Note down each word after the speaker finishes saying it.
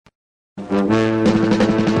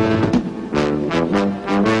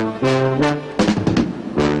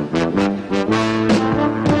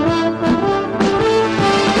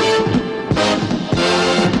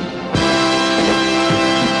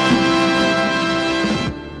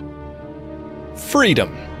Freedom.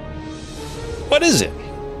 What is it?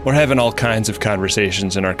 We're having all kinds of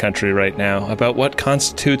conversations in our country right now about what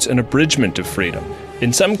constitutes an abridgment of freedom.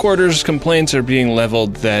 In some quarters, complaints are being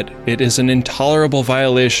leveled that it is an intolerable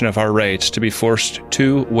violation of our rights to be forced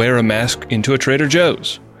to wear a mask into a Trader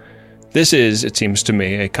Joe's. This is, it seems to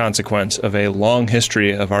me, a consequence of a long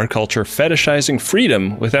history of our culture fetishizing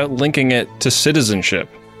freedom without linking it to citizenship.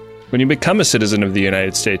 When you become a citizen of the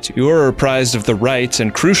United States, you are apprised of the rights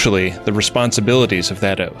and, crucially, the responsibilities of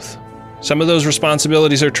that oath. Some of those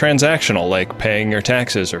responsibilities are transactional, like paying your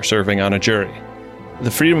taxes or serving on a jury. The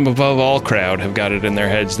freedom above all crowd have got it in their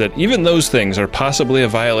heads that even those things are possibly a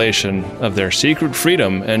violation of their secret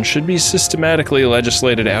freedom and should be systematically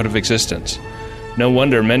legislated out of existence. No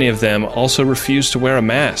wonder many of them also refuse to wear a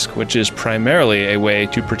mask, which is primarily a way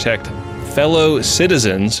to protect fellow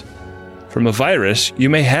citizens from a virus you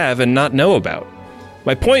may have and not know about.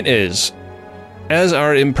 My point is, as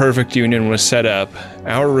our imperfect union was set up,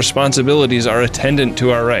 our responsibilities are attendant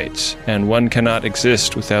to our rights, and one cannot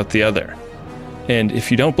exist without the other. And if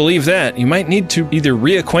you don't believe that, you might need to either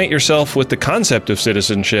reacquaint yourself with the concept of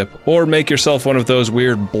citizenship or make yourself one of those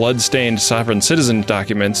weird blood-stained sovereign citizen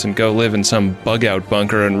documents and go live in some bug-out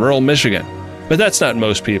bunker in rural Michigan. But that's not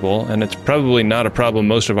most people, and it's probably not a problem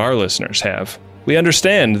most of our listeners have. We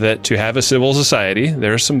understand that to have a civil society,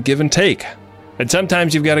 there's some give and take. And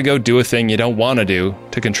sometimes you've got to go do a thing you don't want to do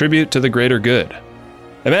to contribute to the greater good.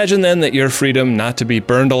 Imagine then that your freedom not to be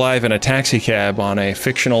burned alive in a taxi cab on a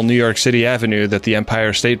fictional New York City avenue that the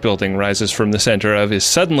Empire State Building rises from the center of is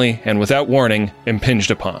suddenly, and without warning, impinged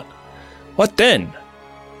upon. What then?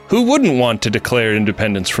 Who wouldn't want to declare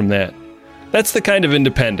independence from that? That's the kind of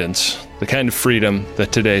independence, the kind of freedom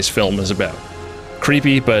that today's film is about.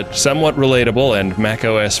 Creepy but somewhat relatable and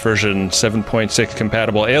macOS version 7.6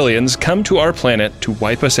 compatible aliens come to our planet to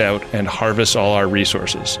wipe us out and harvest all our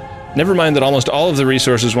resources. Never mind that almost all of the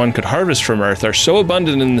resources one could harvest from Earth are so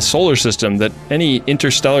abundant in the solar system that any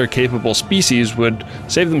interstellar-capable species would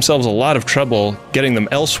save themselves a lot of trouble getting them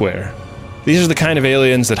elsewhere. These are the kind of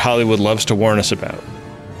aliens that Hollywood loves to warn us about.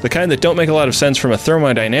 The kind that don't make a lot of sense from a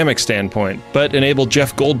thermodynamic standpoint, but enable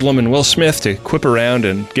Jeff Goldblum and Will Smith to quip around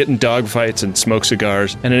and get in dogfights and smoke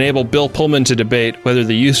cigars, and enable Bill Pullman to debate whether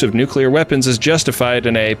the use of nuclear weapons is justified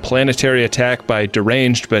in a planetary attack by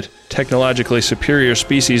deranged but technologically superior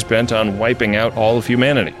species bent on wiping out all of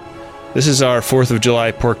humanity. This is our 4th of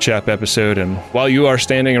July pork chop episode, and while you are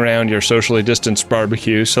standing around your socially distanced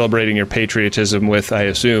barbecue celebrating your patriotism with, I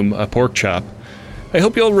assume, a pork chop, I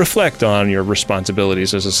hope you'll reflect on your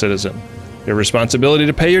responsibilities as a citizen. Your responsibility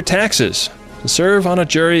to pay your taxes, to serve on a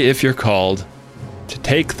jury if you're called, to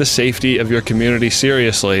take the safety of your community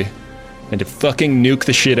seriously, and to fucking nuke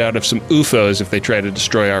the shit out of some UFOs if they try to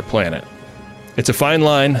destroy our planet. It's a fine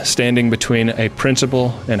line standing between a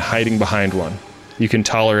principle and hiding behind one. You can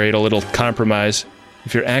tolerate a little compromise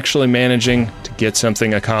if you're actually managing to get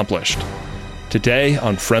something accomplished. Today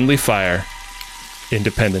on Friendly Fire,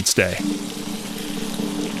 Independence Day.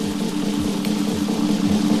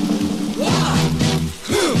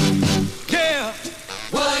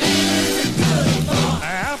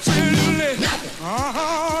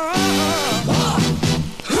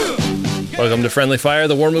 Welcome to Friendly Fire,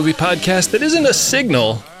 the war movie podcast that isn't a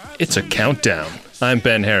signal, it's a countdown. I'm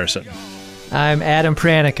Ben Harrison. I'm Adam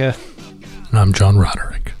Pranica. And I'm John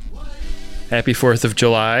Roderick. Happy 4th of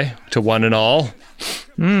July to one and all.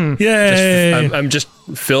 Yay! I'm just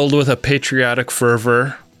filled with a patriotic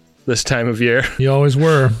fervor this time of year. You always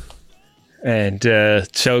were. And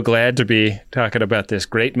so glad to be talking about this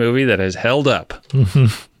great movie that has held up.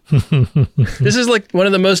 This is like one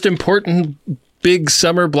of the most important big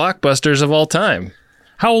summer blockbusters of all time.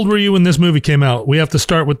 How old were you when this movie came out? We have to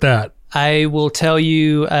start with that. I will tell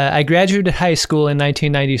you, I graduated high school in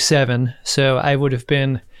 1997, so I would have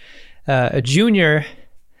been a junior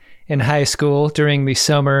in high school during the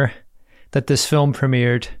summer that this film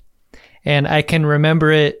premiered, and I can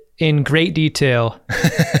remember it in great detail.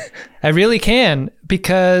 I really can,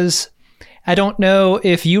 because I don't know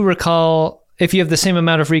if you recall, if you have the same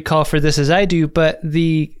amount of recall for this as I do, but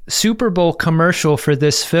the Super Bowl commercial for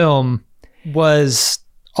this film was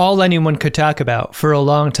all anyone could talk about for a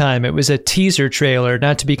long time. It was a teaser trailer,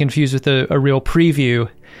 not to be confused with a real preview.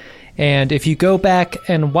 And if you go back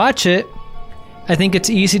and watch it, I think it's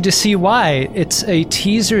easy to see why. It's a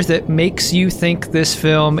teaser that makes you think this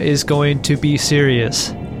film is going to be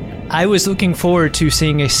serious. I was looking forward to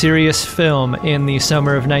seeing a serious film in the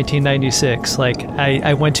summer of 1996. Like,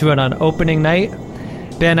 I went to it on opening night.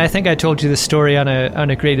 Ben, I think I told you this story on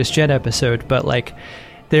a Greatest Gen episode, but like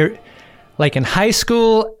in high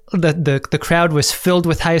school, the crowd was filled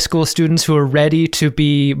with high school students who were ready to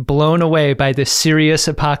be blown away by this serious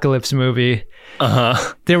apocalypse movie.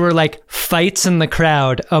 There were like fights in the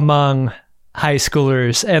crowd among high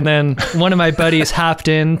schoolers, and then one of my buddies hopped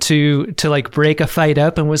in to like break a fight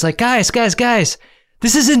up and was like, guys,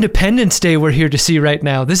 this is Independence Day we're here to see right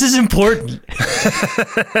now. This is important.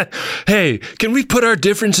 Hey, can we put our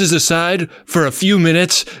differences aside for a few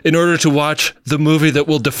minutes in order to watch the movie that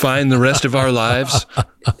will define the rest of our lives?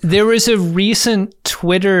 There was a recent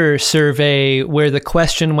Twitter survey where the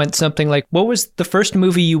question went something like, what was the first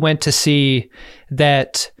movie you went to see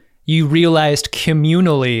that you realized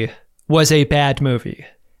communally was a bad movie?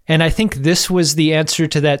 And I think this was the answer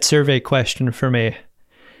to that survey question for me.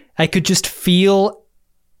 I could just feel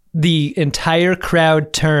the entire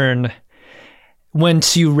crowd turn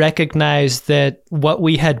once you recognize that what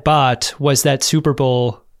we had bought was that Super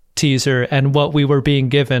Bowl teaser and what we were being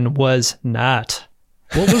given was not.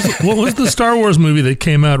 What was the Star Wars movie that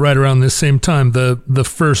came out right around this same time? The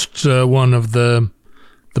first one of the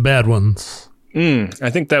bad ones. I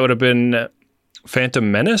think that would have been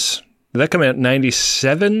Phantom Menace. Did that come out in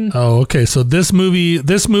 97? Oh, okay. So this movie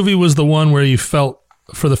was the one where you felt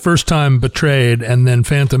for the first time betrayed, and then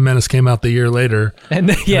Phantom Menace came out the year later.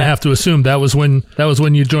 And I have to assume that was when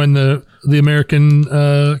you joined the American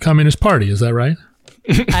Communist Party. Is that right?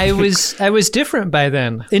 I was different by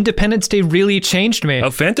then. Independence Day really changed me.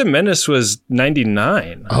 Oh, Phantom Menace was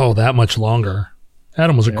 99. Oh, that much longer.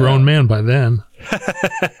 Adam was a grown man by then.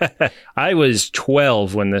 I was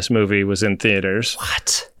 12 when this movie was in theaters.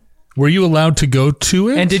 What? Were you allowed to go to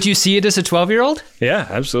it? And did you see it as a 12-year-old? Yeah,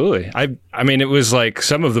 absolutely. I mean, it was like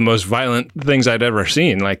some of the most violent things I'd ever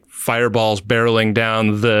seen, like fireballs barreling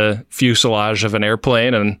down the fuselage of an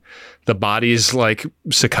airplane and the bodies like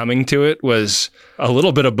succumbing to it was a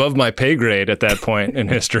little bit above my pay grade at that point in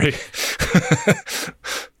history.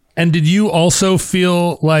 And did you also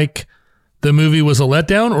feel like the movie was a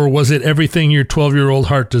letdown, or was it everything your 12-year-old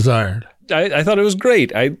heart desired? I thought it was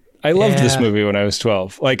great. I loved this movie when I was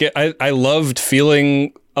 12. Like, I loved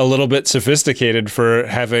feeling a little bit sophisticated for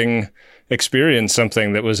having experienced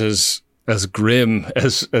something that was as grim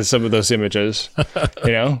as some of those images.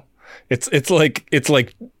 You know, it's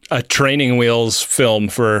like a training wheels film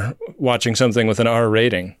for watching something with an R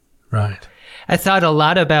rating. Right. I thought a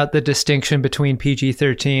lot about the distinction between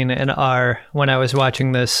PG-13 and R when I was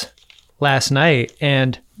watching this last night,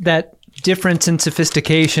 and that difference in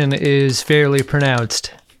sophistication is fairly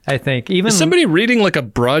pronounced. I think is somebody reading like a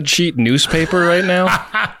broadsheet newspaper right now?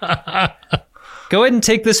 Go ahead and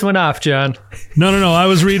take this one off, John. No. I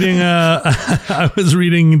was reading. I was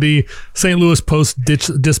reading the St. Louis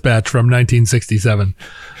Post-Dispatch from 1967.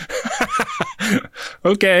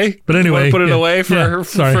 Okay, but anyway, you wanna put it away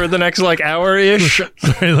for the next like hour ish.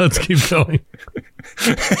 Sorry, let's keep going.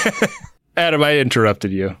 Adam, I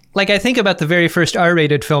interrupted you. Like, I think about the very first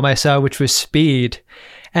R-rated film I saw, which was Speed,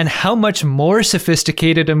 and how much more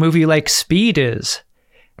sophisticated a movie like Speed is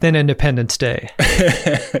than Independence Day.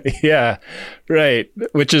 Yeah, right.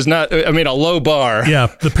 Which is not, I mean, a low bar. Yeah,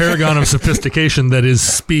 the paragon of sophistication that is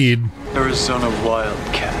Speed. Arizona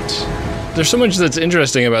Wildcats. There's so much that's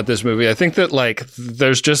interesting about this movie. I think that, like,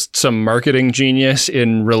 there's just some marketing genius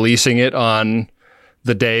in releasing it on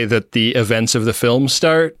the day that the events of the film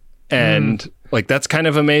start. And like, that's kind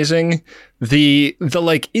of amazing. The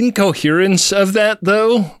like incoherence of that,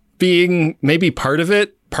 though, being maybe part of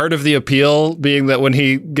it, part of the appeal being that when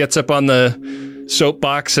he gets up on the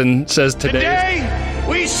soapbox and says, today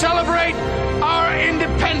we celebrate our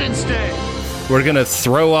Independence Day. We're going to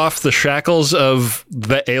throw off the shackles of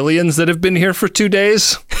the aliens that have been here for 2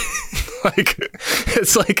 days.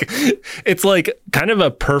 It's like kind of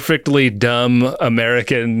a perfectly dumb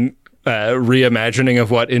American reimagining of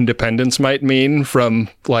what independence might mean from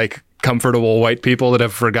like comfortable white people that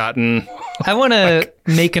have forgotten. I want to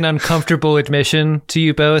make an uncomfortable admission to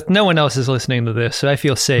you both. No one else is listening to this, so I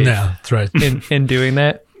feel safe. Yeah, that's right. in doing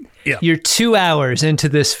that. Yeah. You're 2 hours into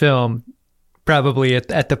this film, probably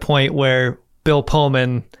at the point where Bill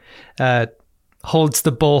Pullman holds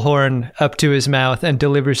the bullhorn up to his mouth and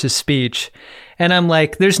delivers his speech. And I'm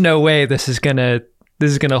like, there's no way this is gonna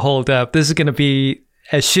hold up. This is gonna be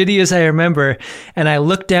as shitty as I remember. And I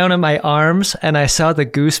looked down at my arms and I saw the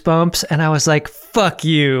goosebumps and I was like, fuck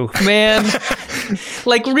you, man.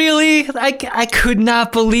 Like, really? I could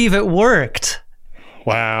not believe it worked.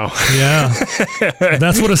 Wow. Yeah.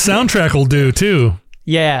 That's what a soundtrack will do too.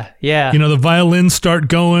 Yeah. You know, the violins start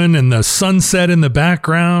going and the sunset in the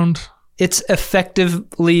background. it's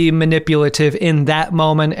effectively manipulative in that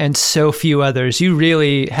moment and so few others. You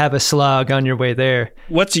really have a slog on your way there.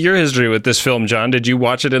 What's your history with this film, John? Did you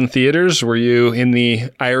watch it in theaters? Were you in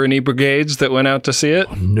the irony brigades that went out to see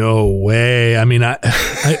it? No way. I mean,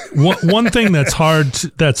 one thing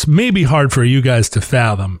that's maybe hard for you guys to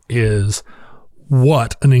fathom is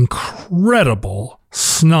what an incredible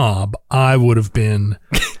snob I would have been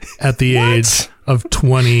at the age of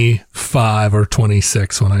 25 or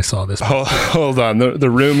 26 when I saw this movie. Hold on. The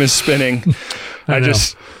room is spinning.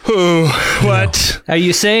 What? Are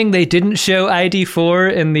you saying they didn't show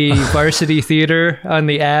ID4 in the Varsity Theater on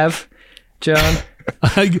the Ave, John?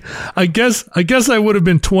 I guess I would have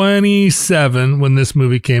been 27 when this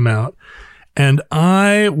movie came out. And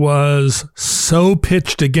I was so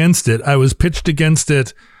pitched against it. I was pitched against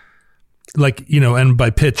it like, and by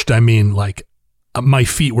pitched, I mean like my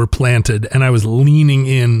feet were planted and I was leaning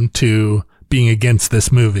into being against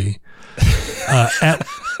this movie at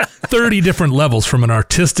 30 different levels, from an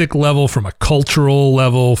artistic level, from a cultural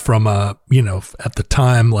level, from a, at the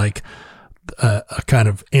time, like a kind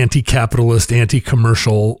of anti-capitalist,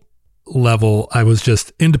 anti-commercial level. I was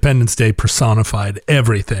just, Independence Day personified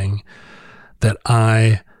everything that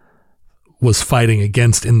I was fighting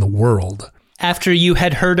against in the world. After you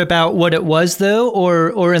had heard about what it was, though,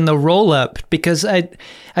 or in the roll-up? Because I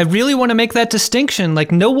really want to make that distinction.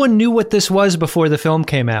 Like, no one knew what this was before the film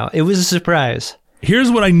came out. It was a surprise.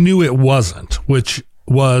 Here's what I knew it wasn't, which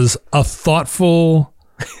was a thoughtful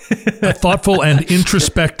and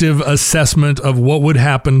introspective assessment of what would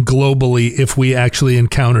happen globally if we actually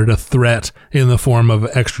encountered a threat in the form of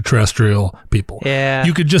extraterrestrial people. Yeah.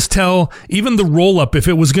 You could just tell, even the roll-up, if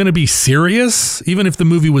it was going to be serious, even if the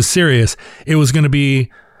movie was serious, it was going to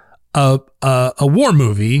be a war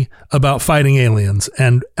movie about fighting aliens.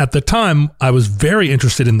 And at the time, I was very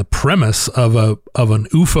interested in the premise of an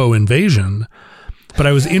UFO invasion. But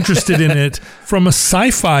I was interested in it from a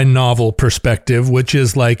sci-fi novel perspective, which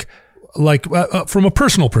is like from a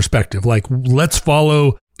personal perspective, like let's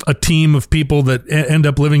follow a team of people that end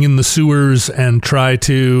up living in the sewers and try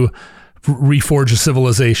to reforge a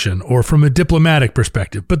civilization, or from a diplomatic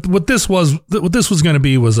perspective. But what this was going to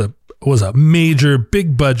be was a major,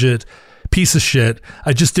 big budget piece of shit.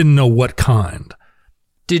 I just didn't know what kind.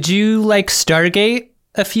 Did you like Stargate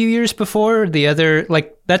a few years before? The other,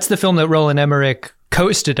 like, that's the film that Roland Emmerich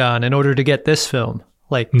coasted on in order to get this film.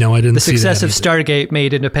 Like, no, I didn't. The see success that of Stargate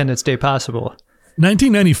made Independence Day possible.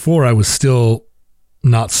 1994, I was still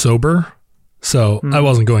not sober, so I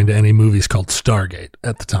wasn't going to any movies called Stargate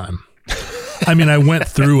at the time. I mean, I went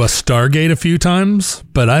through a Stargate a few times,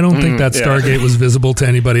 but I don't think that Stargate was visible to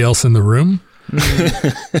anybody else in the room.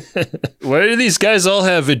 Why do these guys all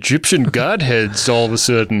have Egyptian godheads all of a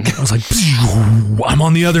sudden? I was like, I'm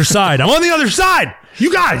on the other side. I'm on the other side.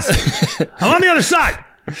 You guys, I'm on the other side.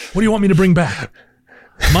 What do you want me to bring back?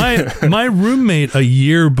 My roommate a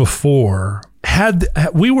year before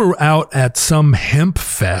we were out at some hemp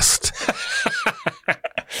fest,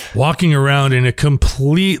 walking around in a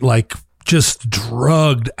complete, like, just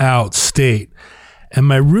drugged out state. And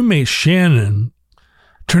my roommate Shannon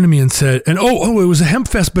turned to me and said, it was a hemp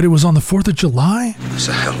fest, but it was on the 4th of July. It's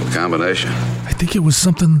a hell of a combination. I think it was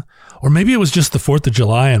something, or maybe it was just the 4th of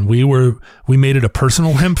July and we made it a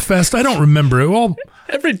personal hemp fest. I don't remember.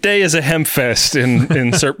 Every day is a hemp fest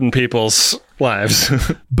in certain people's lives.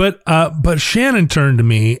 But Shannon turned to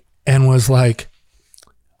me and was like,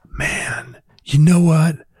 man, you know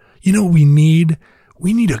what? You know what we need?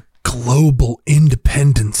 We need a global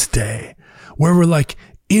Independence Day where we're like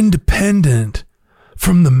independent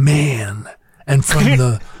from the man and from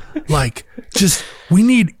the, like, just, we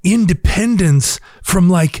need independence from,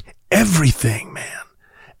 like, everything, man.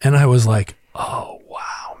 And I was like, oh,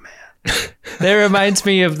 wow, man. That reminds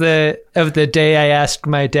me of the day I asked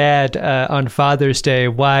my dad on Father's Day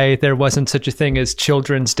why there wasn't such a thing as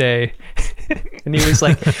Children's Day. And he was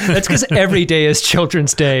like, that's because every day is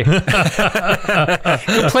Children's Day. Go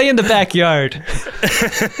play in the backyard.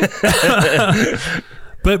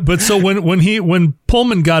 But so when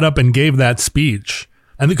Pullman got up and gave that speech,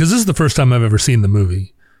 and because this is the first time I've ever seen the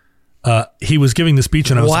movie, he was giving the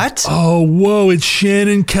speech and I was like, oh, whoa, it's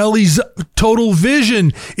Shannon Kelly's total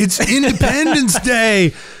vision. It's Independence Day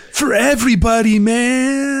for everybody,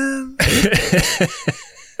 man.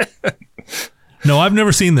 No, I've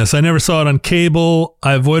never seen this. I never saw it on cable.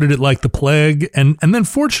 I avoided it like the plague. And then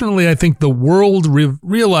fortunately, I think the world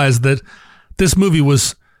realized that this movie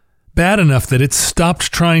was bad enough that it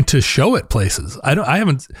stopped trying to show it places.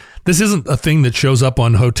 This isn't a thing that shows up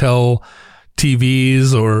on hotel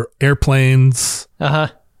TVs or airplanes.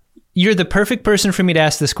 You're the perfect person for me to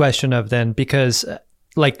ask this question of then, because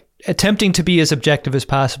like attempting to be as objective as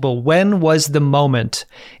possible, when was the moment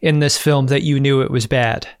in this film that you knew it was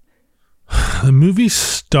bad? The movie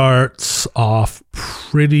starts off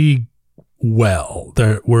pretty well.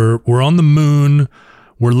 We're on the moon.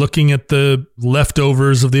 We're looking at the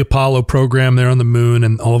leftovers of the Apollo program there on the moon,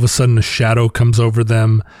 and all of a sudden a shadow comes over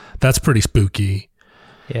them. That's pretty spooky.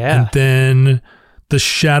 Yeah. And then the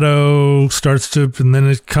shadow starts to, and then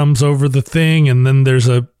it comes over the thing, and then there's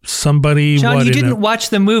somebody. John, you didn't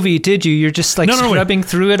watch the movie, did you? You're just scrubbing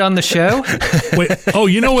through it on the show? Wait. Oh,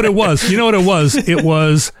 you know what it was?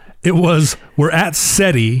 It was, we're at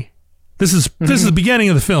SETI. This is the beginning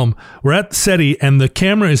of the film. We're at SETI, and the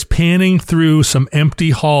camera is panning through some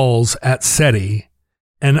empty halls at SETI.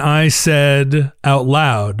 And I said out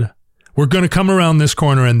loud, we're going to come around this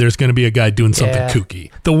corner, and there's going to be a guy doing something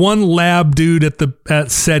kooky. The one lab dude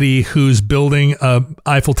at SETI who's building a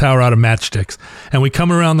Eiffel Tower out of matchsticks. And we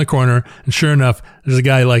come around the corner, and sure enough, there's a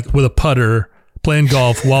guy like with a putter playing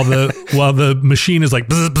golf while the machine is like,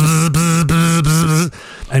 bzz, bzz, bzz, bzz,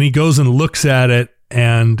 bzz, and he goes and looks at it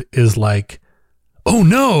and is like, "Oh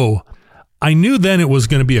no!" I knew then it was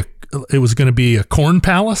going to be a corn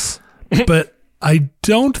palace, but I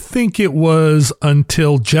don't think it was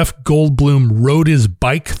until Jeff Goldblum rode his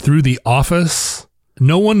bike through the office.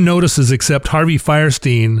 No one notices except Harvey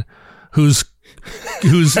Fierstein, who's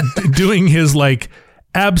doing his like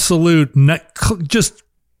absolute just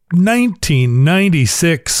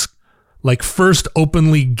 1996 like first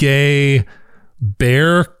openly gay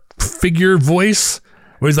bear figure voice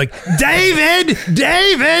where he's like, David,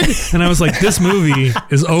 and I was like, this movie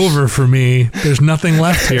is over for me. There's nothing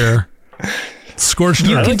left here. Scorched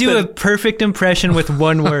You earth. can do a perfect impression with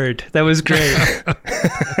one word. That was great.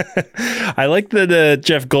 I like that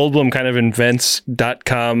Jeff Goldblum kind of invents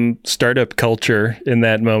 .com startup culture in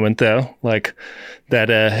that moment, though. Like that,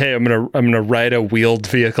 hey, I'm gonna ride a wheeled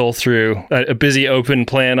vehicle through a busy open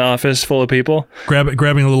plan office full of people.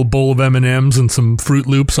 Grabbing a little bowl of M&Ms and some Fruit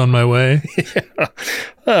Loops on my way. Yeah.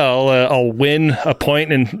 I'll win a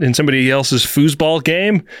point in somebody else's foosball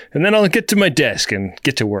game, and then I'll get to my desk and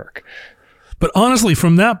get to work. But honestly,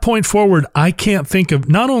 from that point forward, I can't think of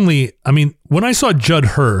when I saw Judd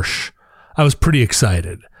Hirsch, I was pretty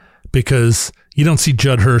excited because you don't see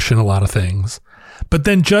Judd Hirsch in a lot of things. But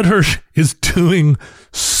then Judd Hirsch is doing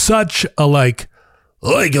such a like,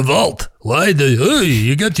 "Oi, Gewalt,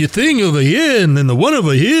 you got your thing over here and then the one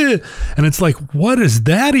over here." And it's like, what is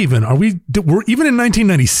that even? We're even in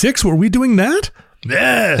 1996, were we doing that?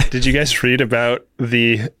 Yeah. Did you guys read about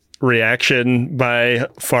the reaction by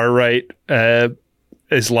far-right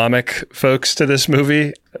Islamic folks to this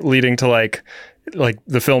movie, leading to like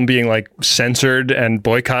the film being like censored and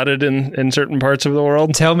boycotted in certain parts of the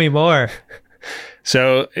world? Tell me more.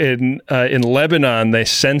 So in Lebanon, they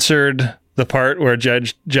censored the part where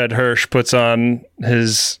Judd Hirsch puts on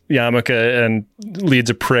his yarmulke and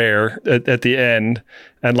leads a prayer at the end,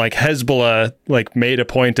 and like Hezbollah like made a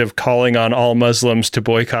point of calling on all Muslims to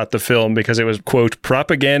boycott the film because it was, quote,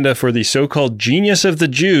 propaganda for the so-called genius of the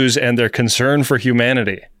Jews and their concern for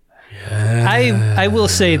humanity. Yeah. I will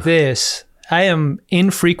say this. I am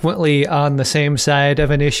infrequently on the same side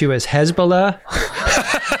of an issue as Hezbollah.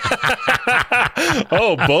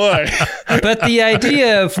 Oh boy. But the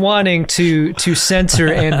idea of wanting to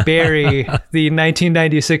censor and bury the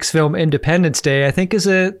 1996 film Independence Day, I think is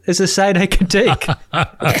a side I can take.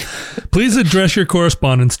 Please address your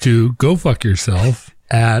correspondence to go fuck yourself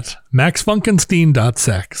at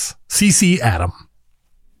maxfunkenstein.sex. CC Adam.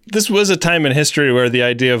 This was a time in history where the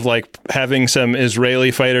idea of like having some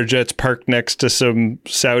Israeli fighter jets parked next to some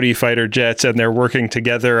Saudi fighter jets and they're working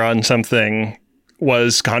together on something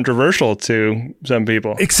was controversial to some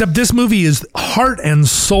people. Except this movie is heart and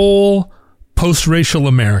soul post-racial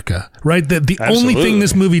America, right? The only thing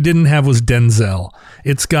this movie didn't have was Denzel.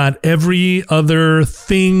 It's got every other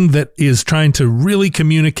thing that is trying to really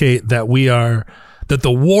communicate that that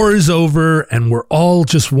the war is over and we're all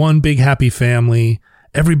just one big happy family.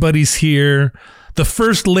 Everybody's here. The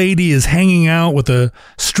first lady is hanging out with a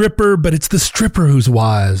stripper, but it's the stripper who's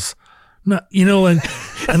wise. Not,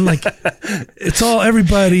 and like it's all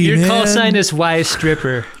everybody. Your call sign is wise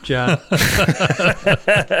stripper, John.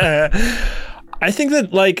 I think that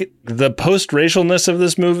like the post-racialness of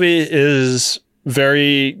this movie is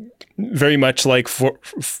very, very much like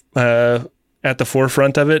at the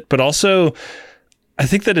forefront of it, but also I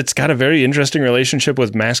think that it's got a very interesting relationship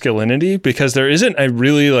with masculinity because there isn't a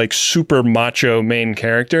really like super macho main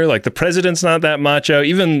character. Like the president's not that macho.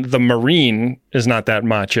 Even the Marine is not that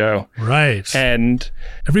macho. Right. And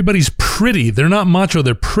everybody's pretty. They're not macho.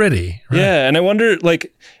 They're pretty. Right? Yeah. And I wonder,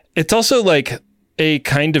 like, it's also like a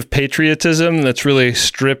kind of patriotism that's really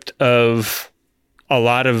stripped of a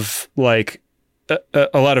lot of like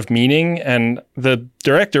a lot of meaning. And the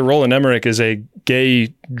director Roland Emmerich is a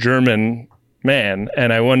gay German man,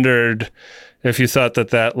 and I wondered if you thought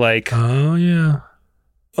that like, oh yeah,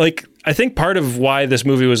 like I think part of why this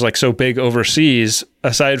movie was like so big overseas,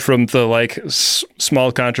 aside from the like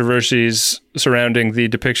small controversies surrounding the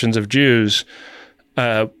depictions of Jews,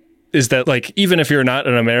 is that like even if you're not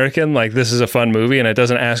an American, like this is a fun movie, and it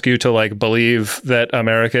doesn't ask you to like believe that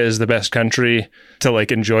America is the best country to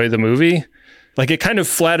like enjoy the movie. Like it kind of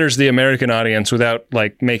flatters the American audience without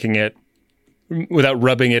like without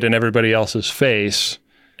rubbing it in everybody else's face.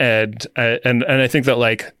 And I think that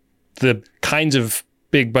like the kinds of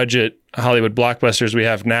big budget Hollywood blockbusters we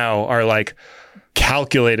have now are like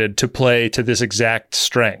calculated to play to this exact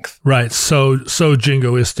strength. Right. So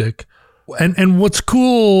jingoistic. And what's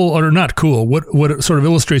cool or not cool, what sort of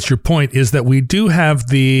illustrates your point is that we do have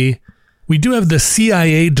the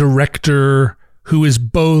CIA director who is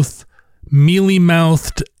both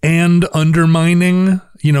mealy-mouthed and undermining.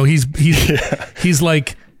 You know, he's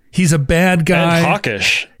like, he's a bad guy. And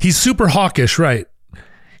hawkish. He's super hawkish, right?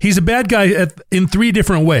 He's a bad guy in three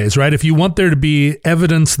different ways, right? If you want there to be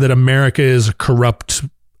evidence that America is a corrupt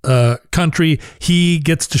country, he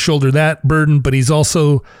gets to shoulder that burden, but he's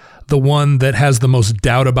also the one that has the most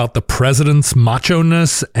doubt about the president's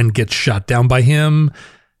macho-ness and gets shot down by him.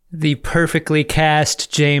 The perfectly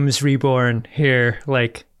cast James Reborn here,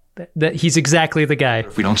 like that he's exactly the guy.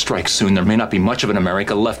 If we don't strike soon, there may not be much of an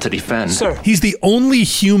America left to defend. Sir. He's the only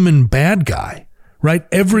human bad guy, right?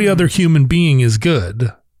 Every other human being is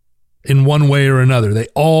good in one way or another. They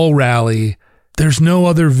all rally. There's no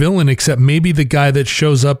other villain except maybe the guy that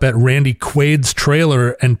shows up at Randy Quaid's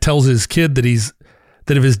trailer and tells his kid that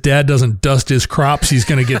if his dad doesn't dust his crops, he's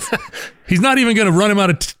going to get, he's not even going to run him out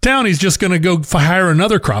of town. He's just going to go hire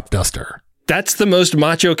another crop duster. That's the most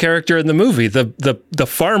macho character in the movie. The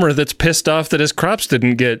farmer that's pissed off that his crops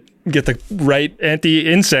didn't get the right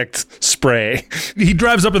anti-insect spray. He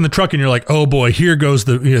drives up in the truck and you're like, oh boy, here goes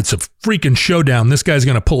it's a freaking showdown. This guy's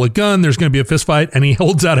going to pull a gun. There's going to be a fist fight. And he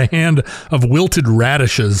holds out a hand of wilted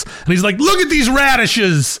radishes. And he's like, look at these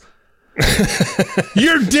radishes.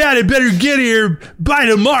 Your daddy better get here by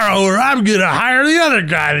tomorrow or I'm going to hire the other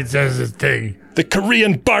guy that does this thing. The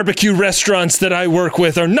Korean barbecue restaurants that I work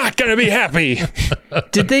with are not going to be happy.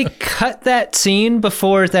 Did they cut that scene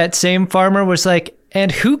before that same farmer was like,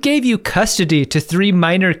 and who gave you custody to 3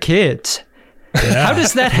 minor kids? Yeah. How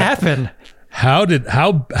does that happen? How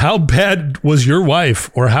bad was your wife,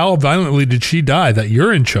 or how violently did she die that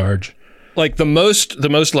you're in charge? Like the most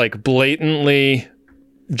like blatantly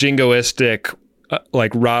jingoistic,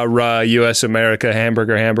 like rah U.S. America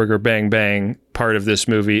hamburger bang bang part of this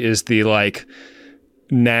movie is the like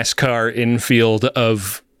NASCAR infield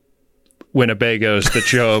of Winnebagos that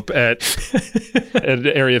show up at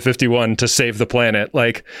Area 51 to save the planet.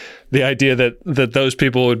 Like the idea that those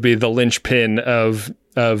people would be the linchpin of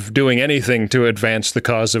doing anything to advance the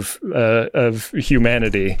cause of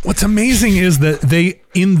humanity. What's amazing is that they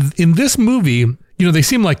in this movie, you know, they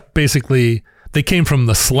seem like basically they came from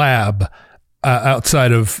the slab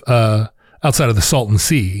outside of the Salton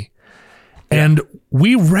Sea. Yeah. And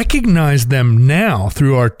we recognize them now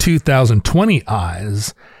through our 2020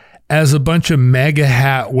 eyes as a bunch of MAGA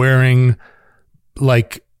hat wearing,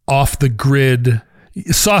 like off the grid,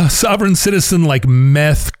 sovereign citizen, like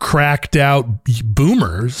meth cracked out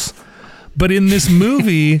boomers. But in this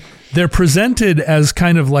movie, they're presented as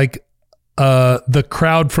kind of like the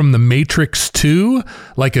crowd from The Matrix 2,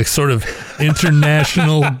 like a sort of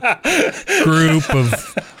international group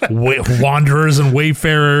of wanderers and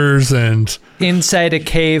wayfarers and inside a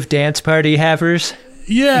cave dance party havers.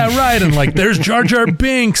 Yeah, right. And like, there's Jar Jar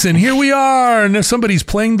Binks, and here we are, and somebody's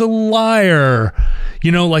playing the lyre.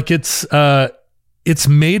 You know, like it's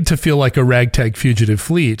made to feel like a ragtag fugitive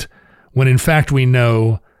fleet, when in fact we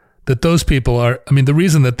know that those people are. I mean, the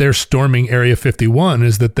reason that they're storming Area 51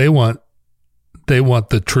 is that they want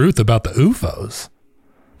the truth about the UFOs.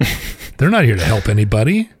 They're not here to help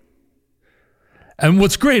anybody. And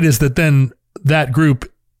what's great is that then that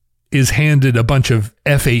group is handed a bunch of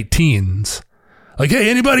F-18s. Like,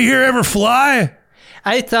 hey, anybody here ever fly?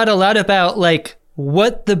 I thought a lot about like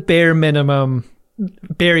what the bare minimum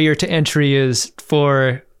barrier to entry is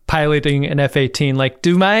for piloting an F-18. Like,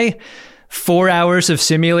 do my 4 hours of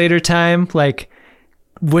simulator time, like,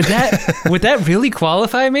 would that really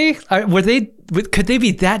qualify me? Could they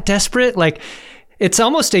be that desperate? Like, it's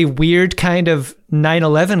almost a weird kind of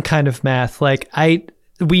 9/11 kind of math. Like,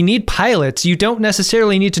 we need pilots. You don't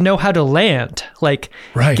necessarily need to know how to land. Like,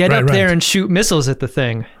 get up there and shoot missiles at the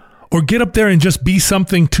thing. Or get up there and just be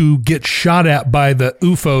something to get shot at by the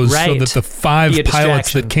UFOs so that the 5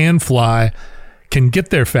 pilots that can fly can get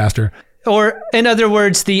there faster. Or, in other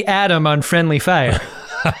words, the atom on friendly fire.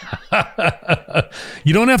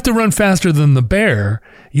 You don't have to run faster than the bear.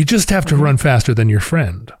 You just have to run faster than your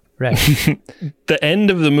friend. Right. The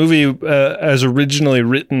end of the movie, as originally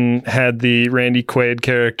written, had the Randy Quaid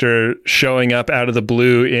character showing up out of the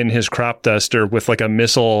blue in his crop duster with like a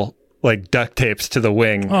missile like duct taped to the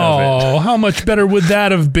wing. Oh, how much better would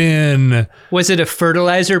that have been? Was it a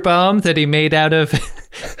fertilizer bomb that he made out of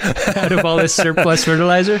all this surplus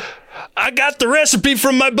fertilizer? I got the recipe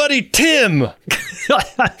from my buddy Tim.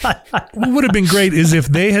 What would have been great is if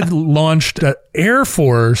they had launched an Air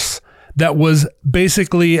Force that was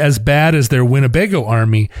basically as bad as their Winnebago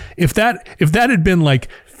army. If that had been like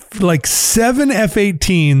 7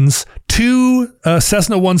 F-18s, 2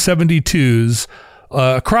 Cessna 172s,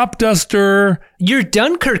 crop duster. You're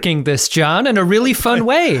Dunkirking this, John, in a really fun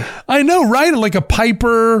way. I know, right? Like a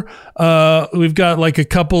Piper. We've got like a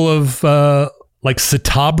couple of like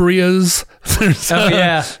Citabrias.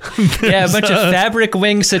 Yeah, a bunch of fabric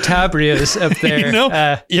wing Citabrias up there. You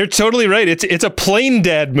know, you're totally right. It's a plane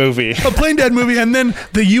dad movie. A plane dad movie, and then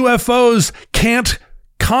the UFOs can't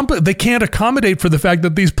accommodate for the fact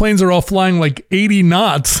that these planes are all flying like 80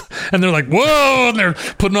 knots, and they're like, whoa, and they're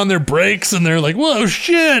putting on their brakes, and they're like, whoa,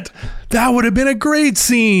 shit. That would have been a great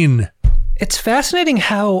scene. It's fascinating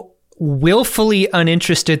how willfully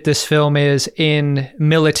uninterested this film is in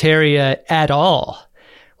militaria at all.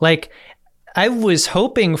 Like, I was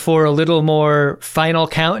hoping for a little more final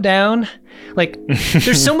countdown. Like,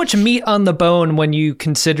 there's so much meat on the bone when you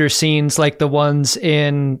consider scenes like the ones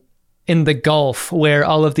in the Gulf, where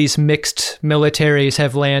all of these mixed militaries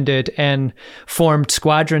have landed and formed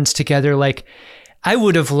squadrons together. Like, I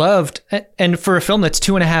would have loved, and for a film that's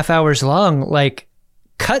 2.5 hours long, like,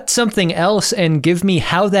 cut something else and give me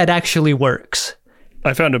how that actually works.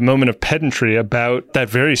 I found a moment of pedantry about that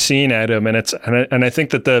very scene, Adam, and I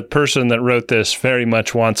think that the person that wrote this very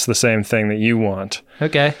much wants the same thing that you want.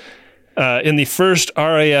 Okay. In the first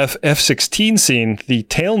RAF F-16 scene, the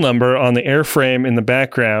tail number on the airframe in the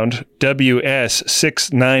background,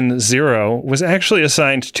 WS-690, was actually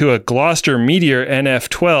assigned to a Gloucester Meteor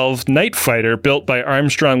NF-12 night fighter built by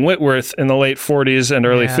Armstrong Whitworth in the late 40s and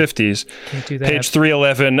early 50s. Can't do that. Page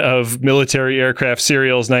 311 of Military Aircraft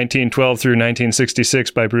Serials 1912 through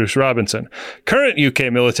 1966 by Bruce Robinson. Current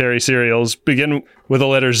UK military serials begin with the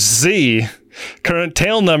letter Z. Current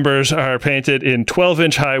tail numbers are painted in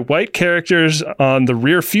 12-inch high white characters on the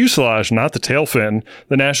rear fuselage, not the tail fin.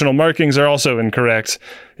 The national markings are also incorrect.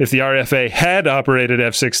 If the RFA had operated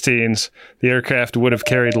F-16s, the aircraft would have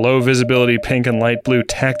carried low visibility pink and light blue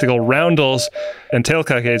tactical roundels and tail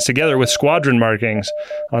cockades together with squadron markings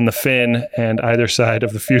on the fin and either side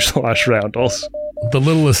of the fuselage roundels. The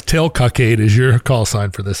littlest tail cockade is your call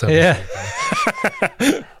sign for this episode.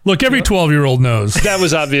 Yeah. Look, every 12-year-old knows. That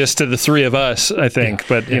was obvious to the three of us, I think,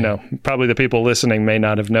 but you know, probably the people listening may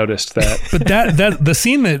not have noticed that. But that the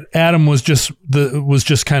scene that Adam was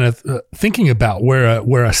just kind of thinking about,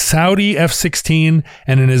 where a Saudi F-16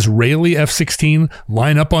 and an Israeli F-16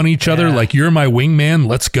 line up on each other, like, you're my wingman,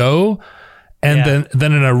 let's go. And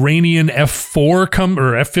then an Iranian F-4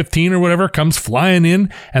 or F-15 or whatever comes flying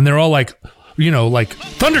in, and they're all like, you know, like,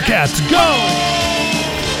 Thundercats, go!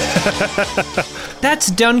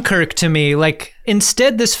 That's Dunkirk to me. Like,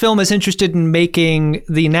 instead, this film is interested in making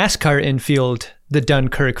the NASCAR infield the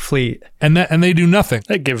Dunkirk fleet, and they do nothing.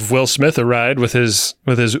 They give Will Smith a ride with his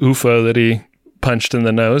UFO that he punched in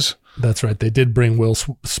the nose. That's right. They did bring Will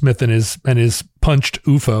Smith and his punched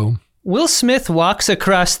UFO. Will Smith walks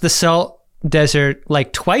across the salt desert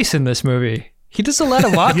like twice in this movie. He does a lot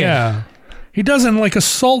of walking. Yeah, he does in like a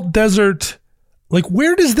salt desert. Like,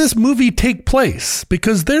 where does this movie take place?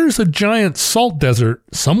 Because there's a giant salt desert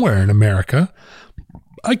somewhere in America.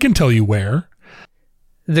 I can tell you where.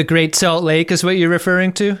 The Great Salt Lake is what you're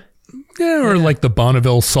referring to? Yeah, or like the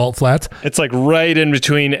Bonneville Salt Flats. It's like right in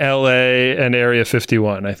between LA and Area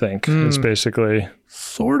 51, I think. It's basically...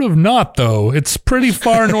 Sort of not, though. It's pretty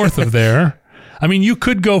far north of there. I mean, you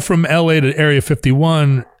could go from LA to Area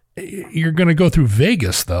 51. You're going to go through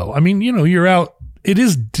Vegas, though. I mean, you know, you're out... It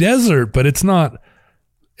is desert, but it's not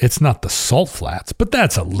the salt flats, but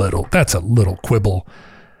that's a little quibble.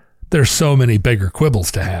 There's so many bigger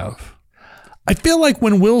quibbles to have. I feel like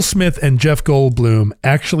when Will Smith and Jeff Goldblum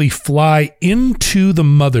actually fly into the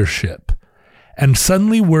mothership and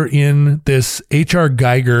suddenly we're in this H.R.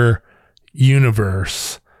 Geiger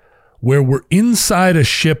universe where we're inside a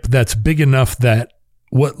ship that's big enough that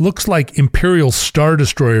what looks like Imperial Star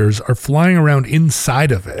Destroyers are flying around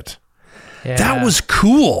inside of it. Yeah. That was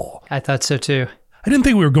cool. I thought so too. I didn't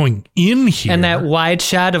think we were going in here. And that wide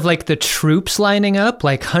shot of like the troops lining up,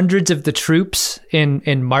 like hundreds of the troops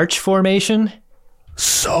in march formation.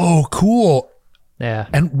 So cool. Yeah.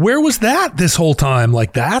 And where was that this whole time?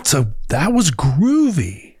 Like that was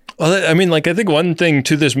groovy. Well, I mean, like, I think one thing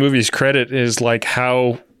to this movie's credit is like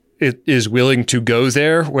how it is willing to go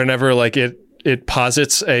there whenever like it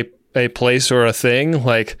posits a place or a thing,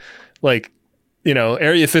 like, you know,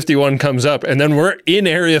 Area 51 comes up and then we're in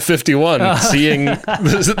Area 51 seeing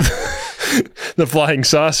the flying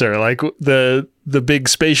saucer. Like the big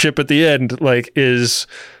spaceship at the end, like, is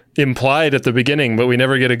implied at the beginning, but we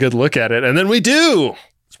never get a good look at it. And then we do.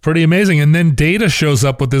 It's pretty amazing. And then Data shows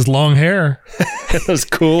up with his long hair. Those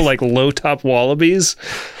cool, like, low top wallabies.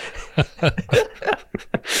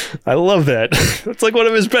 I love that. It's like one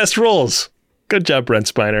of his best roles. Good job, Brent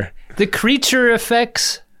Spiner. The creature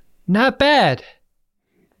effects, not bad.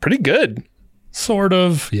 Pretty good. Sort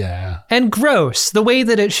of, yeah. And gross, the way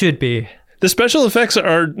that it should be. The special effects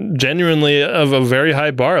are genuinely of a very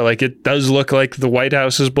high bar. Like, it does look like the White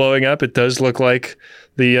House is blowing up. It does look like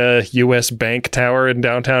the U.S. Bank Tower in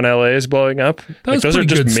downtown L.A. is blowing up. Like, those are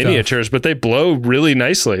just miniatures, but they blow really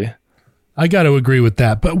nicely. I got to agree with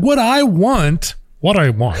that. But what I want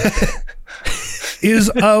is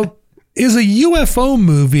a UFO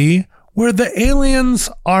movie where the aliens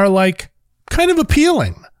are like kind of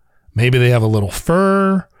appealing. Maybe they have a little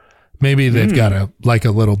fur. Maybe they've got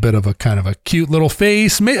a little bit of a kind of a cute little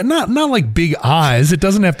face. Not like big eyes. It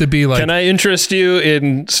doesn't have to be like. Can I interest you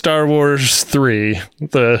in Star Wars 3,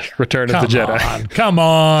 The Return of the Jedi? Come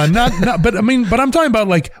on. But I'm talking about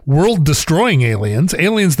like world destroying aliens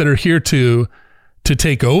that are here to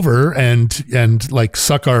take over and like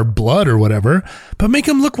suck our blood or whatever, but make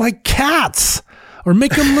them look like cats. Or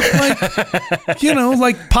make them look like, you know,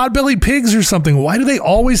 like pot-bellied pigs or something. Why do they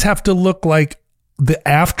always have to look like the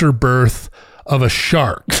afterbirth of a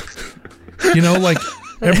shark? You know, like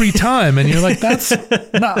every time. And you're like, that's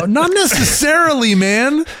not necessarily,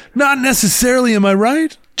 man. Not necessarily. Am I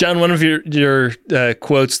right? John, one of your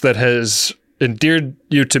quotes that has endeared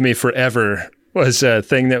you to me forever was a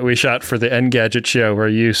thing that we shot for the Engadget show, where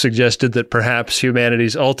you suggested that perhaps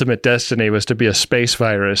humanity's ultimate destiny was to be a space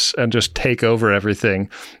virus and just take over everything,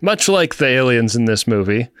 much like the aliens in this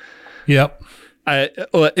movie. Yep.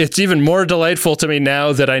 It's even more delightful to me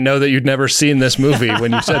now that I know that you'd never seen this movie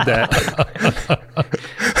when you said that.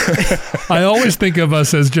 I always think of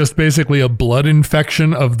us as just basically a blood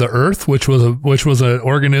infection of the Earth, which was an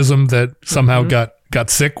organism that somehow got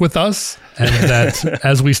sick with us, and that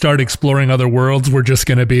as we start exploring other worlds, we're just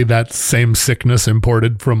going to be that same sickness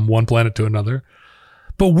imported from one planet to another.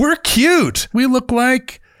 But we're cute. We look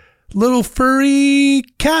like little furry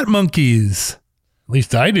cat monkeys. At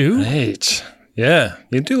least I do. Right. Yeah,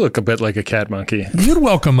 you do look a bit like a cat monkey. You'd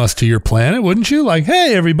welcome us to your planet, wouldn't you? Like,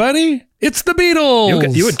 hey, everybody, it's the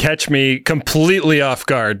Beatles. You would catch me completely off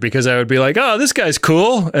guard because I would be like, oh, this guy's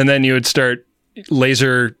cool. And then you would start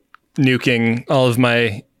laser nuking all of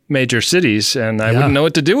my major cities, and I wouldn't know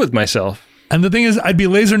what to do with myself. And the thing is, I'd be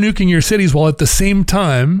laser nuking your cities while at the same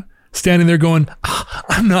time standing there going,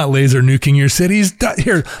 I'm not laser nuking your cities.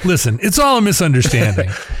 Here, listen, it's all a misunderstanding.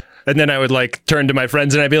 And then I would like turn to my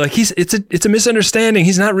friends and I'd be like, it's a misunderstanding.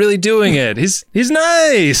 He's not really doing it. He's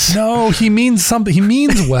nice. No, he means something. He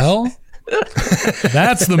means well.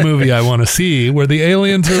 That's the movie I want to see, where the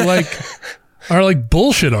aliens are like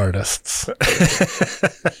bullshit artists.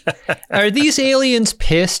 Are these aliens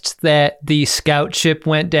pissed that the scout ship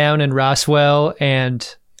went down in Roswell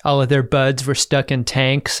and all of their buds were stuck in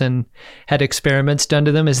tanks and had experiments done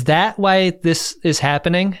to them? Is that why this is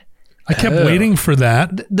happening? I kept waiting for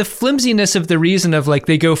that. The flimsiness of the reason of like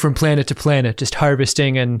they go from planet to planet, just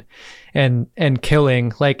harvesting and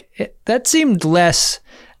killing, like that seemed less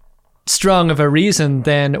strong of a reason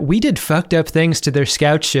than we did fucked up things to their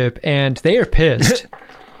scout ship and they are pissed.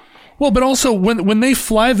 Well, but also when they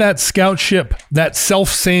fly that scout ship, that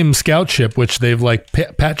self-same scout ship, which they've like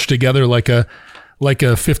patched together like a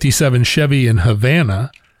 57 Chevy in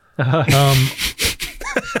Havana.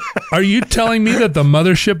 Are you telling me that the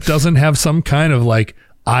mothership doesn't have some kind of like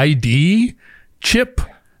ID chip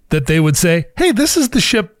that they would say, hey, this is the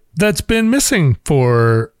ship that's been missing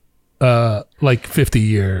for like 50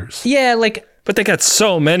 years? Yeah, like, but they got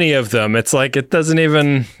so many of them. It's like it doesn't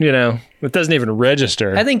even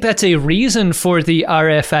register. I think that's a reason for the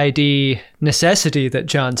RFID necessity that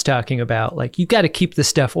John's talking about. Like, you got to keep the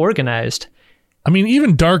stuff organized. I mean,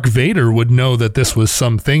 even Dark Vader would know that this was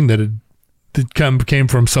something that came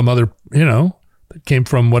from some other, that came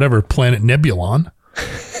from whatever planet Nebulon.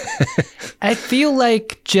 I feel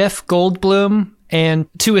like Jeff Goldblum And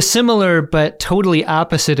to a similar but totally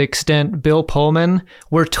opposite extent, Bill Pullman,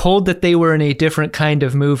 were told that they were in a different kind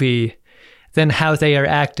of movie than how they are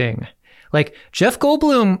acting. Like, Jeff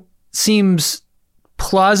Goldblum seems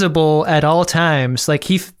plausible at all times. Like,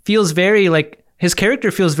 he feels very, like, his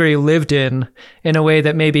character feels very lived in a way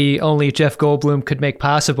that maybe only Jeff Goldblum could make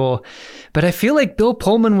possible. But I feel like Bill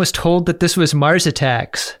Pullman was told that this was Mars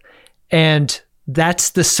Attacks, and that's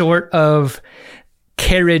the sort of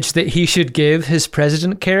carriage that he should give his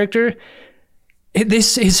president character.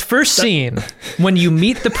 His first scene when you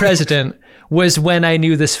meet the president was when I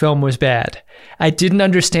knew this film was bad. I didn't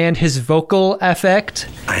understand his vocal effect.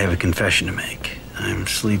 I have a confession to make. I'm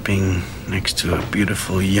sleeping next to a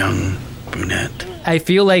beautiful young brunette. I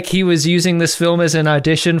feel like he was using this film as an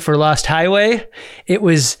audition for Lost Highway. It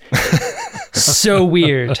was so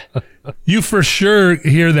weird. You for sure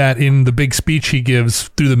hear that in the big speech he gives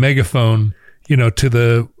through the megaphone, you know, to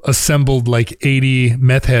the assembled like 80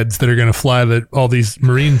 meth heads that are going to fly all these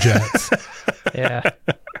Marine jets. Yeah.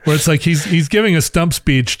 Where it's like he's giving a stump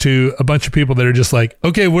speech to a bunch of people that are just like,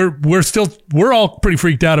 okay, we're all pretty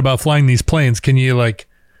freaked out about flying these planes. Can you like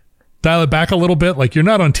dial it back a little bit? Like, you're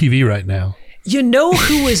not on TV right now. You know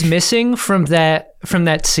who was missing from that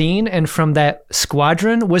scene and from that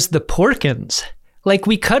squadron was the Porkins. Like,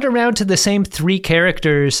 we cut around to the same three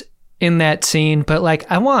characters in that scene, but like,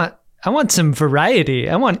 I want some variety.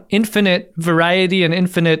 I want infinite variety and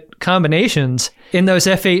infinite combinations in those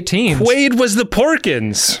F-18s. Quaid was the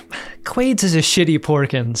Porkins. Quaid's is a shitty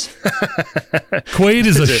Porkins. Quaid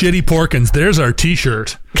is a shitty Porkins. There's our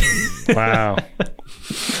t-shirt. Wow.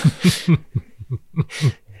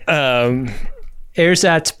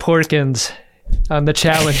 Ersatz Porkins on the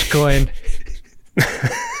challenge coin.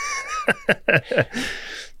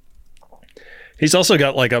 He's also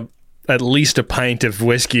got like at least a pint of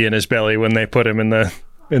whiskey in his belly when they put him in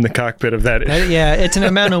the cockpit of that. Yeah, it's an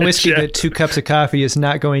amount of whiskey that 2 cups of coffee is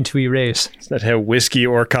not going to erase. Is that how whiskey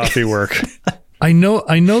or coffee work? I know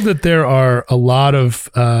that there are a lot of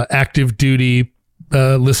active duty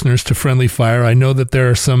listeners to Friendly Fire. I know that there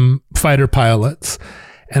are some fighter pilots,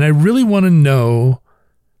 and I really want to know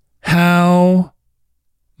how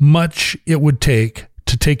much it would take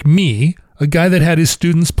to take me, a guy that had his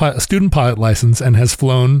student pilot license and has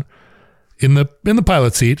flown in the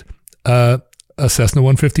pilot seat, a Cessna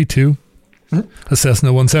 152, a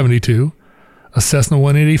Cessna 172, a Cessna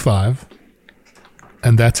 185,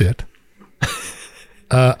 and that's it.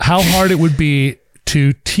 How hard it would be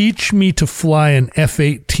to teach me to fly an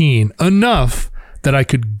F-18 enough that I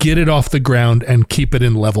could get it off the ground and keep it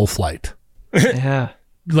in level flight. Yeah.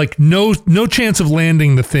 Like no chance of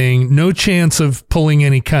landing the thing, no chance of pulling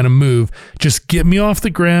any kind of move. Just get me off the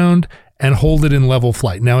ground and hold it in level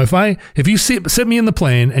flight. Now, if you sit me in the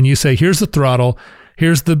plane and you say, here's the throttle,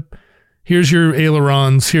 here's your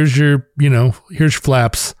ailerons, here's your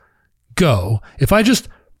flaps, go. If I just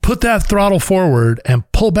put that throttle forward and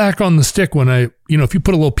pull back on the stick when if you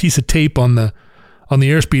put a little piece of tape on the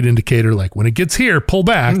airspeed indicator, like when it gets here, pull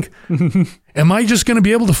back. Am I just going to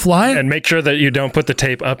be able to fly? And make sure that you don't put the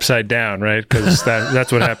tape upside down, right? Because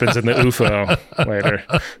that's what happens in the UFO later.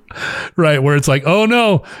 Right, where it's like, oh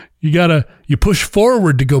no, you push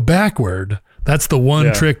forward to go backward. That's the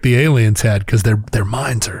one trick the aliens had, because their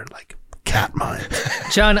minds are like cat minds.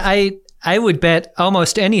 John, I would bet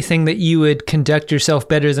almost anything that you would conduct yourself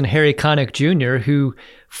better than Harry Connick Jr., who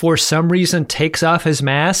for some reason takes off his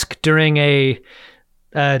mask during a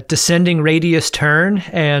descending radius turn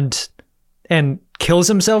and kills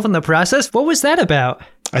himself in the process. What was that about?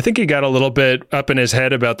 I think he got a little bit up in his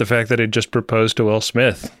head about the fact that he'd just proposed to Will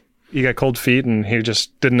Smith. He got cold feet and he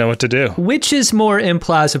just didn't know what to do. Which is more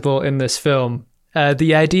implausible in this film?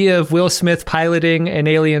 The idea of Will Smith piloting an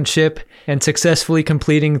alien ship and successfully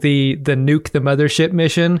completing the nuke the mothership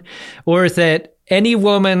mission, or that any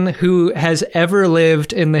woman who has ever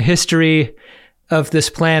lived in the history of this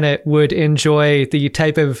planet would enjoy the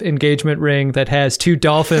type of engagement ring that has 2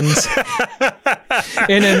 dolphins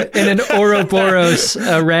in an Ouroboros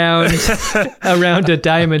around a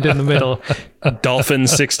diamond in the middle. A Dolphin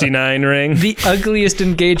 69 ring. The ugliest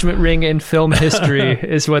engagement ring in film history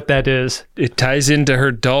is what that is. It ties into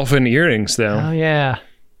her dolphin earrings, though. Oh, yeah.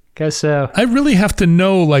 Guess so. I really have to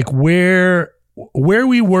know like where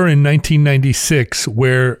we were in 1996,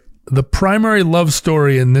 where the primary love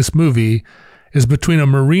story in this movie is between a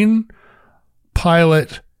Marine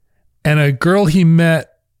pilot and a girl he met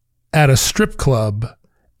at a strip club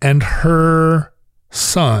and her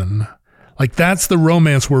son. Like, that's the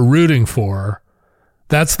romance we're rooting for.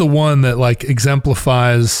 That's the one that like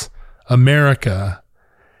exemplifies America.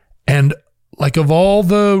 And like, of all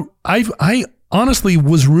the, I honestly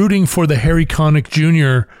was rooting for the Harry Connick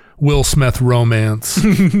Jr. Will Smith romance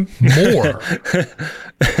more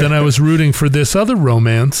than I was rooting for this other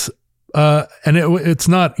romance. And it's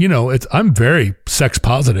not, I'm very sex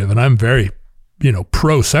positive and I'm very,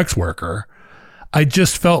 pro sex worker. I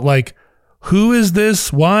just felt like, who is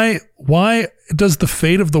this? Why does the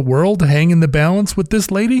fate of the world hang in the balance with this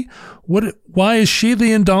lady? Why is she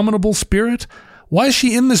the indomitable spirit? Why is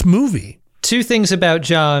she in this movie? Two things about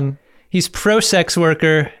John. He's pro-sex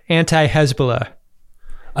worker, anti-Hezbollah.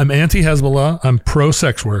 I'm anti-Hezbollah. I'm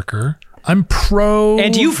pro-sex worker. I'm pro...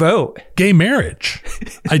 And you vote. Gay marriage.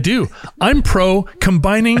 I do. I'm pro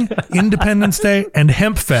combining Independence Day and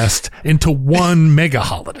Hempfest into one mega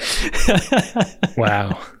holiday.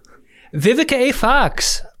 Wow. Vivica A.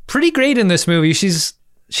 Fox, pretty great in this movie. She's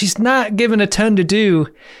not given a ton to do,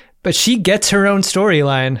 but she gets her own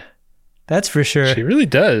storyline. That's for sure. She really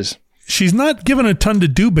does. She's not given a ton to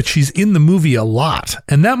do, but she's in the movie a lot.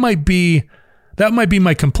 And that might be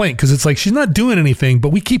my complaint, because it's like she's not doing anything, but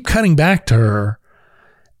we keep cutting back to her.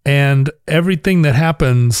 And everything that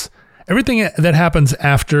happens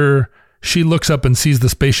after she looks up and sees the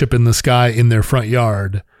spaceship in the sky in their front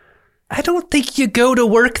yard. I don't think you go to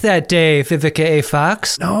work that day, Vivica A.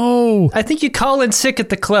 Fox. No. I think you call in sick at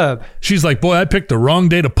the club. She's like, boy, I picked the wrong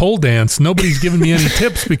day to pole dance. Nobody's giving me any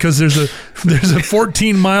tips because there's a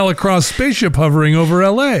 14-mile across spaceship hovering over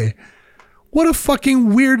LA. What a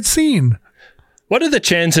fucking weird scene. What are the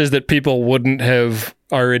chances that people wouldn't have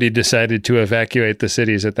already decided to evacuate the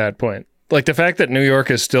cities at that point? Like the fact that New York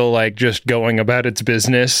is still like just going about its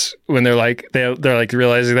business when they're like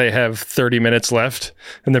realizing they have 30 minutes left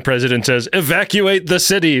and the president says, evacuate the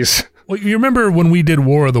cities. Well, you remember when we did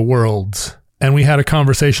War of the Worlds and we had a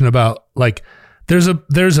conversation about like, there's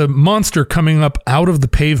a monster coming up out of the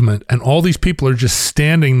pavement and all these people are just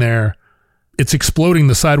standing there. It's exploding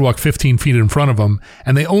the sidewalk 15 feet in front of them,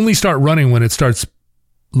 and they only start running when it starts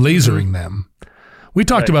lasering them. We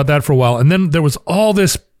talked about that for a while, and then there was all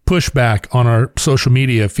this pushback on our social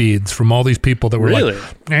media feeds from all these people that were like,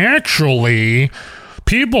 actually,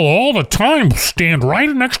 people all the time stand right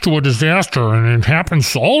next to a disaster, and it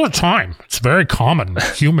happens all the time. It's very common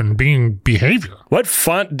human being behavior. What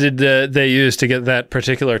font did they use to get that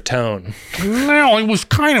particular tone? Well, it was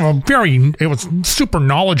kind of it was super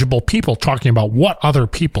knowledgeable people talking about what other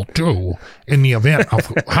people do in the event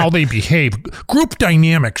of how they behave. Group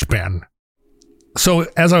dynamics, Ben. So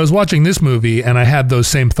as I was watching this movie and I had those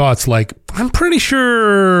same thoughts, like, I'm pretty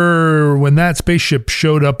sure when that spaceship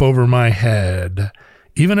showed up over my head,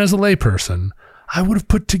 even as a layperson, I would have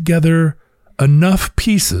put together enough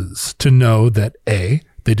pieces to know that A,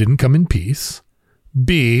 they didn't come in peace,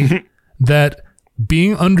 B, that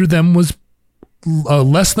being under them was a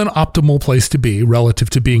less than optimal place to be relative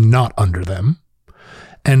to being not under them,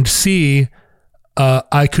 and C,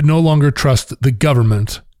 I could no longer trust the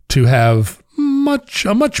government to have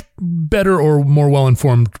a much better or more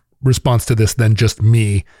well-informed response to this than just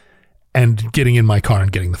me and getting in my car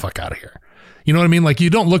and getting the fuck out of here. You know what I mean? Like, you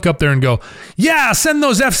don't look up there and go, yeah, send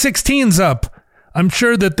those F-16s up. I'm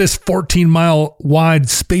sure that this 14-mile wide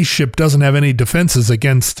spaceship doesn't have any defenses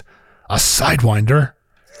against a Sidewinder.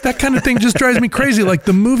 That kind of thing just drives me crazy. Like,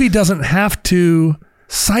 the movie doesn't have to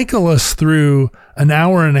cycle us through an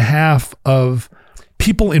hour and a half of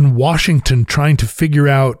people in Washington trying to figure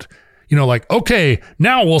out, like, okay,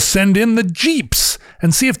 now we'll send in the Jeeps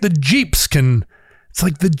and see if the Jeeps can. It's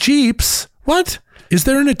like, the Jeeps? What? Is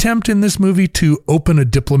there an attempt in this movie to open a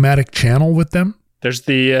diplomatic channel with them? There's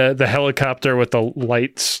the helicopter with the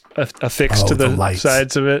lights affixed to the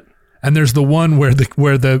sides of it. And there's the one where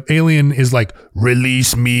the alien is like,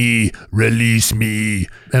 release me.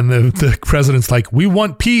 And the president's like, we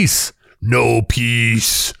want peace. No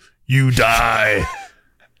peace. You die.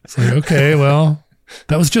 It's like, okay, well,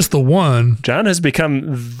 that was just the one. John has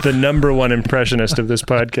become the number one impressionist of this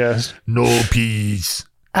podcast. No peace.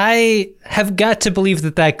 I have got to believe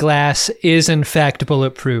that glass is in fact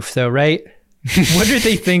bulletproof, though, right? What are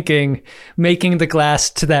they thinking, making the glass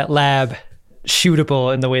to that lab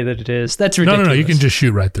shootable in the way that it is? That's ridiculous. No, you can just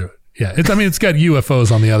shoot right through it. Yeah, it's got UFOs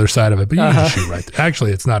on the other side of it, but you can just shoot right through.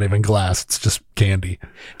 Actually, it's not even glass. It's just candy.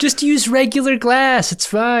 Just use regular glass. It's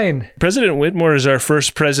fine. President Whitmore is our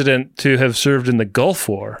first president to have served in the Gulf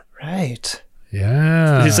War. Right.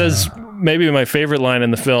 Yeah. He says, maybe my favorite line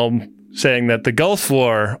in the film, saying that the Gulf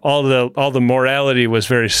War, all the morality was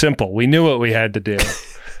very simple. We knew what we had to do.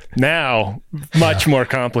 Now, much more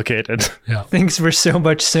complicated. Yeah. Things were so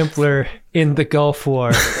much simpler in the Gulf War.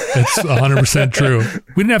 It's 100% true.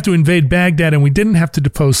 We didn't have to invade Baghdad and we didn't have to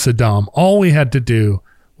depose Saddam. All we had to do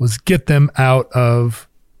was get them out of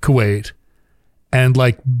Kuwait and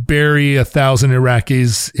like bury 1,000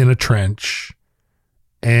 Iraqis in a trench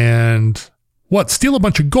and steal a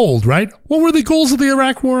bunch of gold, right? What were the goals of the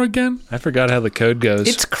Iraq War again? I forgot how the code goes.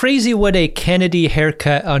 It's crazy what a Kennedy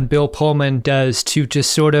haircut on Bill Pullman does to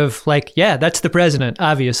just sort of like, yeah, that's the president,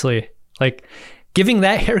 obviously. Like, giving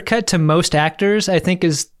that haircut to most actors, I think,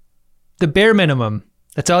 is the bare minimum.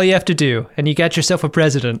 That's all you have to do, and you got yourself a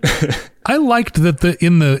president. I liked that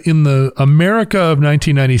in the America of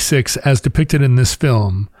 1996, as depicted in this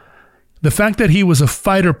film, the fact that he was a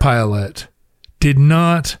fighter pilot did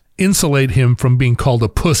not insulate him from being called a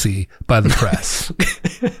pussy by the press.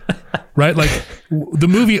 Right? Like, the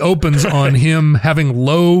movie opens on him having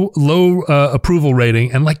low approval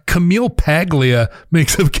rating, and like Camille Paglia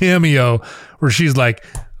makes a cameo where she's like,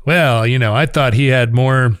 well, I thought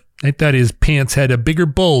his pants had a bigger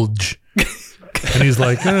bulge. And he's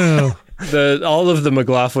like, oh. All of the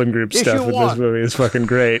McLaughlin Group stuff in this movie is fucking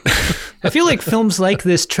great. I feel like films like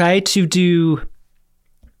this try to do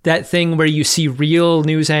that thing where you see real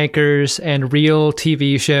news anchors and real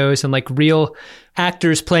TV shows and like real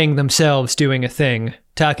actors playing themselves doing a thing,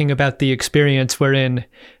 talking about the experience we're in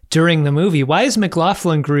during the movie. Why is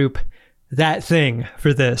McLaughlin Group that thing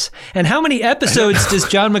for this? And how many episodes does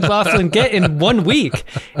John McLaughlin get in 1 week?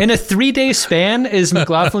 In a 3-day span, is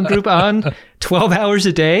McLaughlin Group on 12 hours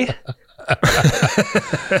a day?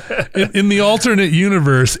 In the alternate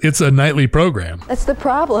universe, it's a nightly program. That's the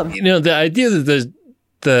problem. The idea that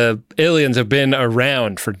the aliens have been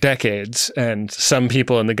around for decades and some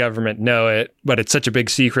people in the government know it, but it's such a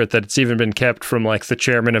big secret that it's even been kept from like the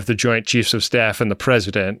chairman of the Joint Chiefs of Staff and the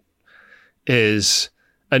president, is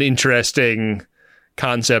an interesting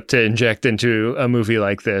concept to inject into a movie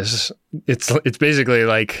like this. It's basically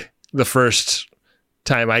like the first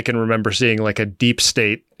time I can remember seeing like a deep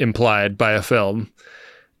state implied by a film.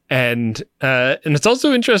 And it's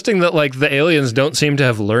also interesting that like the aliens don't seem to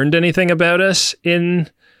have learned anything about us in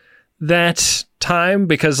that time,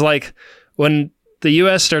 because like when the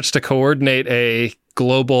US starts to coordinate a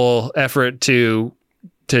global effort to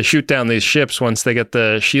shoot down these ships once they get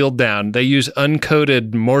the shield down, they use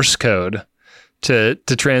uncoded Morse code to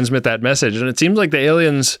transmit that message. And it seems like the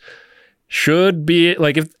aliens should be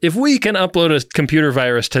like, if we can upload a computer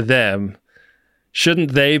virus to them,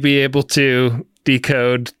 shouldn't they be able to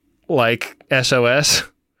decode like SOS?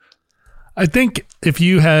 I think if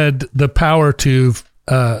you had the power to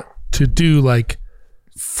do like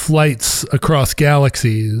flights across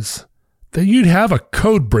galaxies, that you'd have a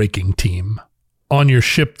code breaking team on your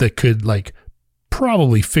ship that could like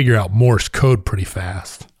probably figure out Morse code pretty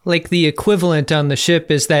fast. Like the equivalent on the ship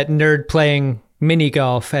is that nerd playing mini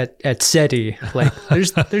golf at SETI. Like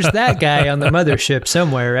there's that guy on the mothership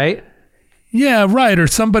somewhere, right? Yeah, right. Or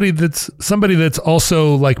somebody that's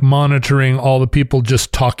also like monitoring all the people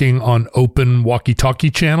just talking on open walkie-talkie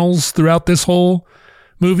channels throughout this whole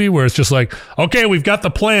movie, where it's just like, okay, we've got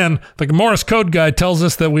the plan. The Morse code guy tells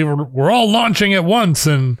us that we're all launching at once,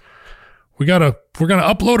 and we're gonna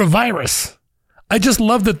upload a virus. I just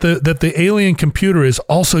love that the alien computer is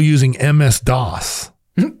also using MS-DOS.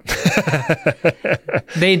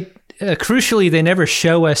 Crucially, they never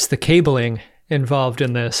show us the cabling involved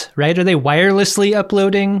in this, right? Are they wirelessly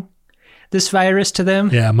uploading this virus to them?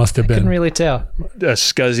 Yeah, it must have been. Couldn't really tell. A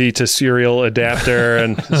SCSI to serial adapter,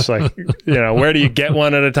 and it's like, where do you get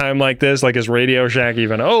one at a time like this? Like, is Radio Shack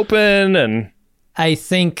even open? And I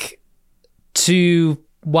think to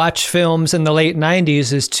watch films in the late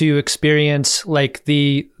 90s is to experience like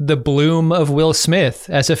the bloom of Will Smith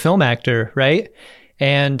as a film actor, right?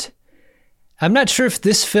 And I'm not sure if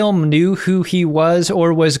this film knew who he was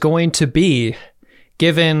or was going to be,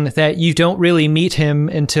 given that you don't really meet him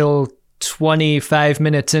until 25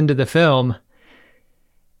 minutes into the film.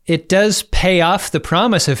 It does pay off the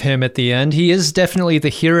promise of him at the end. He is definitely the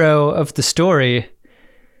hero of the story.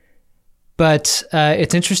 But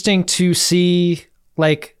it's interesting to see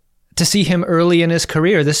him early in his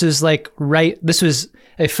career. This was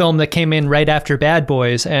a film that came in right after Bad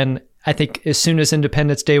Boys, and I think as soon as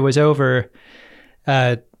Independence Day was over,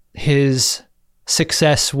 his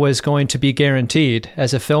success was going to be guaranteed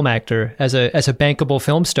as a film actor, as a bankable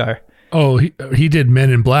film star. Oh, he did Men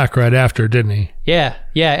in Black right after, didn't he? Yeah,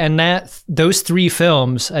 and those 3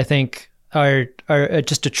 films I think are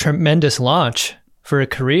just a tremendous launch for a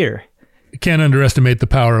career. You can't underestimate the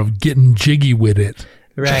power of Getting Jiggy With It,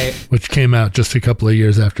 right? Which came out just a couple of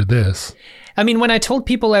years after this. I mean, when I told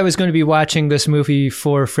people I was going to be watching this movie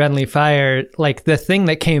for Friendly Fire, like the thing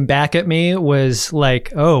that came back at me was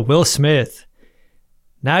like, oh, Will Smith,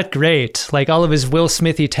 not great. Like all of his Will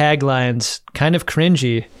Smithy taglines, kind of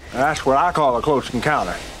cringy. That's what I call a close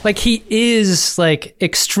encounter. Like, he is, like,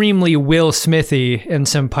 extremely Will Smithy in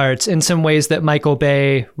some parts, in some ways that Michael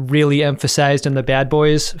Bay really emphasized in the Bad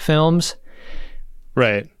Boys films.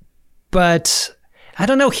 Right. But I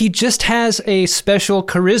don't know, he just has a special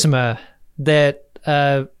charisma that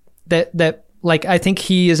like, I think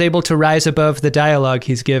he is able to rise above the dialogue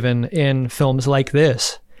he's given in films like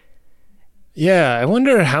this. Yeah, I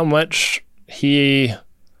wonder how much he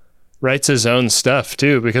writes his own stuff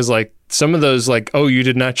too, because like some of those, like, oh, you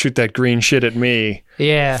did not shoot that green shit at me,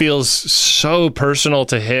 feels so personal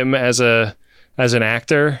to him as an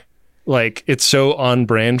actor. Like, it's so on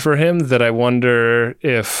brand for him that I wonder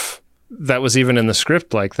if that was even in the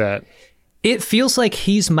script like that. It feels like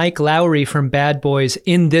he's Mike Lowry from Bad Boys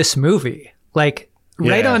in this movie. Like,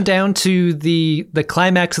 right on down to the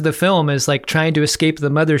climax of the film is like trying to escape the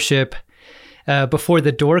mothership before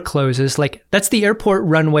the door closes. Like, that's the airport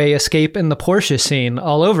runway escape in the Porsche scene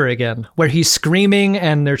all over again, where he's screaming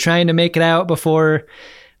and they're trying to make it out before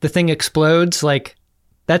the thing explodes. Like,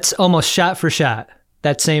 that's almost shot for shot,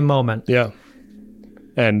 that same moment. Yeah.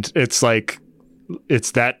 And it's like,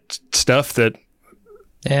 it's that stuff that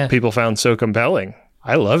people found so compelling.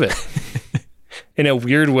 I love it. In a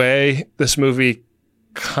weird way, this movie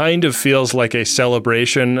kind of feels like a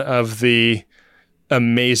celebration of the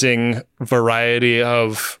amazing variety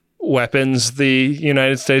of weapons the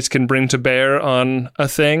United States can bring to bear on a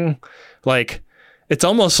thing. Like, it's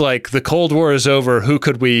almost like the Cold War is over. Who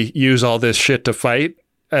could we use all this shit to fight?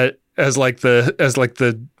 As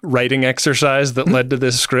the writing exercise that led to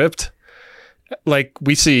this script. Like,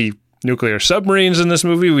 we see nuclear submarines in this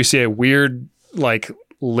movie. We see a weird, like,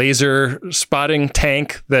 laser spotting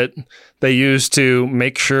tank that they use to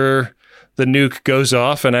make sure the nuke goes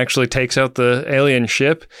off and actually takes out the alien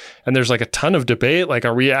ship. And there's like a ton of debate. Like,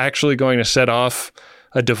 are we actually going to set off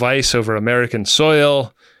a device over American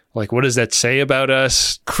soil? Like, what does that say about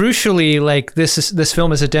us? Crucially, like, this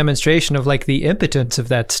film is a demonstration of like the impotence of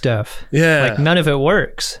that stuff. Yeah. Like, none of it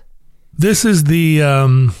works. This is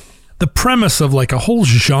the premise of like a whole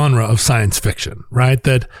genre of science fiction, right?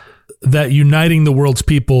 That uniting the world's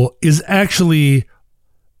people is actually,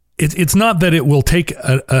 it's not that it will take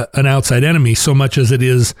an outside enemy so much as it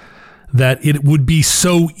is that it would be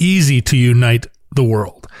so easy to unite the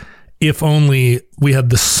world if only we had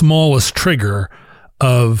the smallest trigger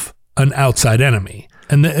of an outside enemy.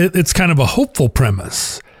 And it's kind of a hopeful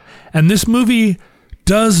premise. And this movie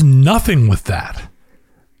does nothing with that.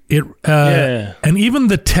 And even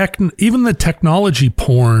the technology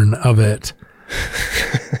porn of it,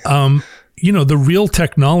 the real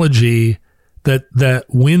technology that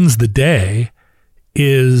wins the day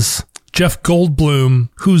is Jeff Goldblum,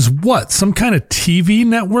 who's some kind of TV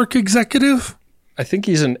network executive? I think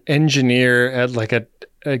he's an engineer at like a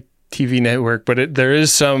TV network, but there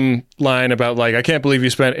is some line about like, I can't believe you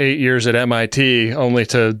spent 8 years at MIT only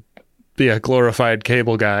to be a glorified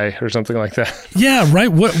cable guy or something like that. Yeah, right.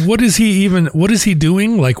 What is he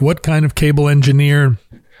doing? Like, what kind of cable engineer?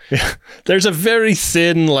 Yeah. There's a very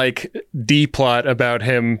thin, like, D plot about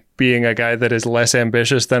him being a guy that is less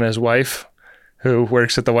ambitious than his wife, who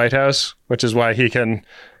works at the White House, which is why he can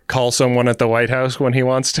call someone at the White House when he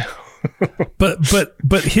wants to.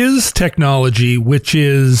 but his technology, which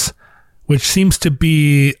seems to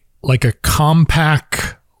be like a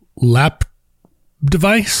compact lap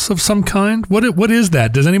device of some kind. What is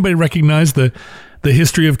that? Does anybody recognize the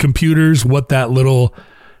history of computers? What that little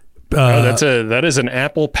that is an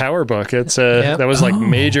Apple PowerBook. It's that was like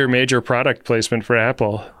major product placement for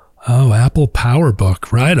Apple. Oh, Apple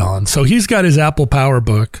PowerBook, right on. So he's got his Apple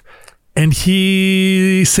PowerBook, and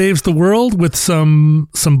he saves the world with some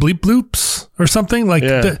bleep bloops or something like.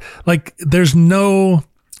 Like there's no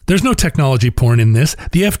technology porn in this.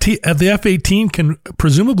 The F-18 can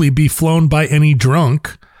presumably be flown by any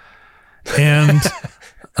drunk, and.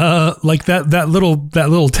 Like that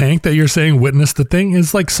little tank that you're saying witnessed the thing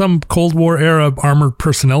is like some Cold War era armored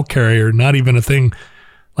personnel carrier, not even a thing.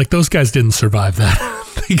 Like, those guys didn't survive that.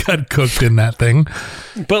 They got cooked in that thing.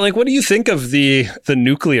 But like, what do you think of the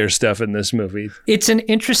nuclear stuff in this movie? It's an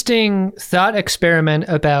interesting thought experiment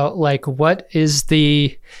about like what is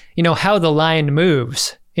how the line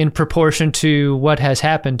moves in proportion to what has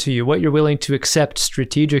happened to you, what you're willing to accept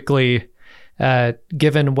strategically,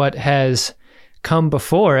 given what has come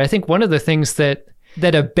before. I think one of the things that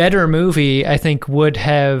a better movie, I think, would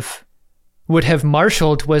have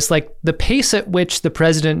marshaled was like the pace at which the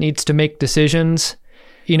president needs to make decisions,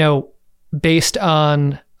 based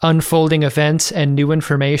on unfolding events and new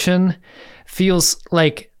information. Feels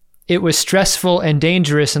like it was stressful and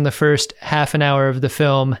dangerous in the first half an hour of the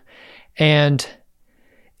film and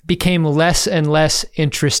became less and less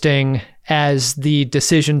interesting as the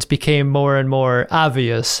decisions became more and more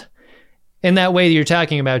obvious. In that way you're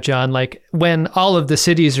talking about, John, like when all of the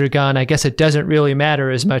cities are gone, I guess it doesn't really matter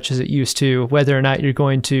as much as it used to whether or not you're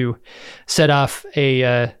going to set off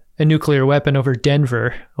a nuclear weapon over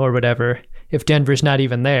Denver or whatever, if Denver's not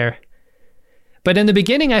even there. But in the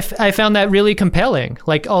beginning, I found that really compelling.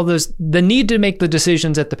 Like the need to make the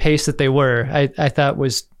decisions at the pace that they were, I thought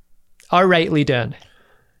was all rightly done.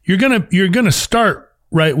 You're gonna start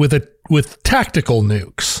right with tactical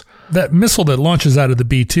nukes. That missile that launches out of the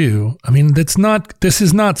B-2, I mean, this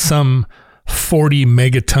is not some 40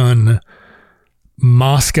 megaton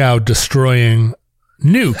Moscow destroying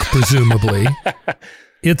nuke, presumably.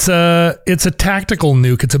 It's a tactical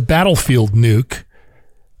nuke. It's a battlefield nuke.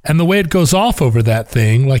 And the way it goes off over that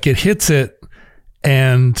thing, like it hits it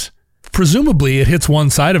and presumably it hits one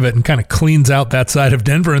side of it and kind of cleans out that side of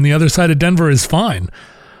Denver, and the other side of Denver is fine.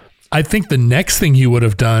 I think the next thing you would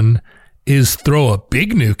have done is throw a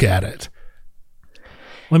big nuke at it.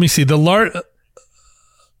 Let me see. The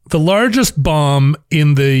largest bomb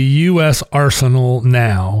in the U.S. arsenal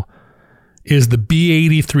now is the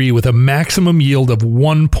B-83 with a maximum yield of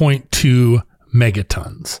 1.2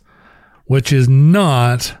 megatons, which is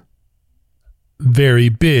not very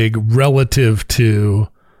big relative to,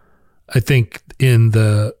 I think, during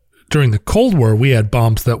the Cold War, we had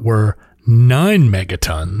bombs that were 9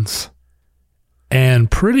 megatons.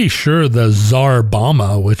 And pretty sure the Tsar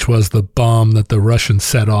Bomba, which was the bomb that the Russians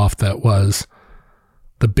set off that was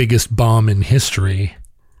the biggest bomb in history,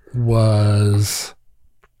 was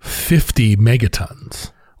 50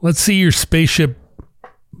 megatons. Let's see your spaceship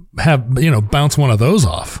bounce one of those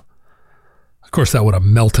off. Of course, that would have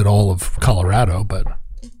melted all of Colorado, but...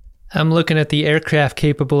 I'm looking at the aircraft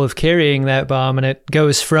capable of carrying that bomb, and it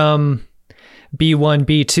goes from B-1,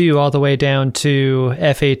 B-2 all the way down to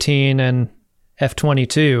F-18 and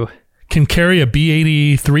F-22. Can carry a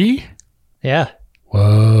B-83? Yeah.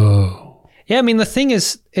 Whoa. Yeah, I mean, the thing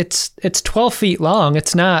is, it's 12 feet long.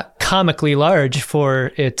 It's not comically large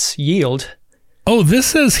for its yield. Oh, this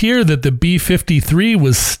says here that the B-53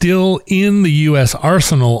 was still in the U.S.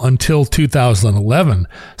 arsenal until 2011.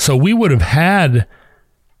 So we would have had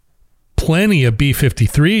plenty of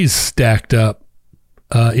B-53s stacked up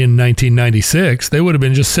in 1996. They would have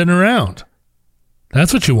been just sitting around.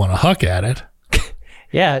 That's what you want to huck at it.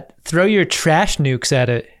 Yeah, throw your trash nukes at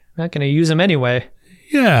it. Not going to use them anyway.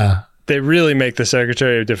 Yeah. They really make the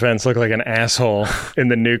Secretary of Defense look like an asshole in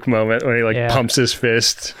the nuke moment when he pumps his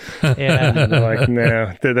fist. Yeah. And like,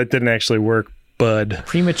 no, that didn't actually work, bud.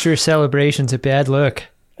 Premature celebration's a bad look.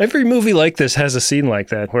 Every movie like this has a scene like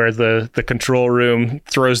that where the control room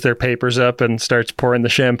throws their papers up and starts pouring the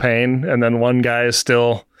champagne, and then one guy is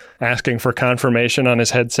still asking for confirmation on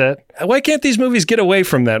his headset. Why can't these movies get away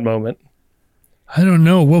from that moment? I don't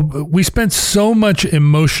know. Well, we spent so much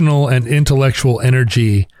emotional and intellectual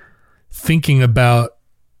energy thinking about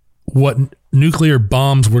what nuclear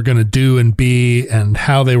bombs were going to do and be and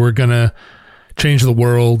how they were going to change the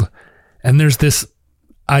world. And there's this,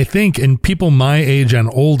 I think, in people my age and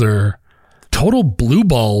older, total blue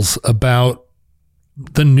balls about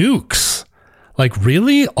the nukes. Like,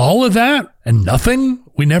 really? All of that and nothing?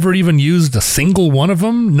 We never even used a single one of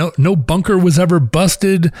them? No bunker was ever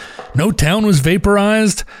busted. No town was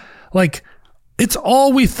vaporized. Like, it's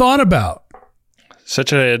all we thought about.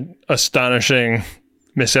 Such an astonishing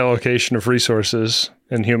misallocation of resources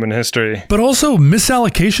in human history. But also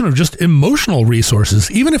misallocation of just emotional resources,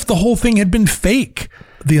 even if the whole thing had been fake.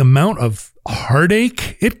 The amount of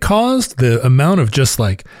heartache it caused, the amount of just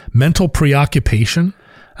like mental preoccupation.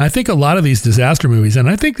 I think a lot of these disaster movies, and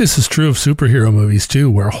I think this is true of superhero movies too,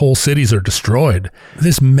 where whole cities are destroyed.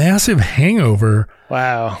 This massive hangover.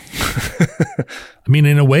 Wow. I mean,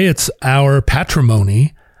 in a way, it's our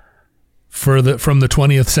patrimony from the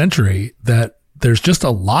 20th century, that there's just a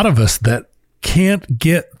lot of us that can't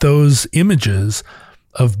get those images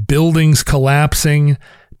of buildings collapsing,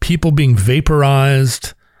 people being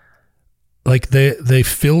vaporized. Like they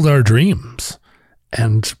filled our dreams.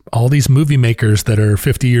 And all these movie makers that are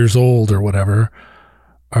 50 years old or whatever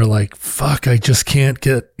are like, fuck, I just can't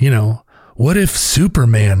get, what if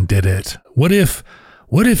Superman did it? What if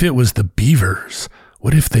it was the beavers?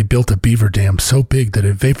 What if they built a beaver dam so big that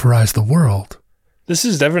it vaporized the world? This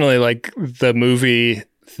is definitely like the movie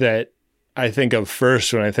that I think of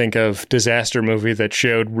first when I think of disaster movie that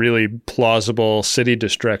showed really plausible city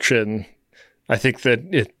destruction. I think that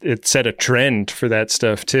it set a trend for that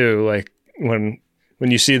stuff too. Like when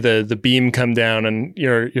you see the beam come down and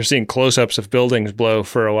you're seeing close-ups of buildings blow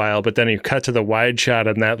for a while, but then you cut to the wide shot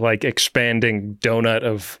and that like expanding donut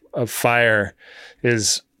of fire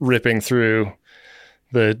is ripping through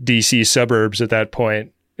the DC suburbs at that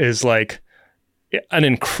point is like an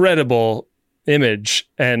incredible image.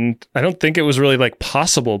 And I don't think it was really like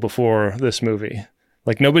possible before this movie.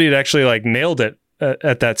 Like nobody had actually like nailed it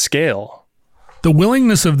at that scale. The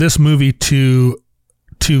willingness of this movie to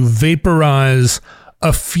vaporize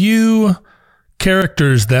a few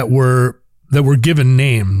characters that were given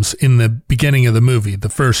names in the beginning of the movie. The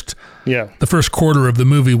first quarter of the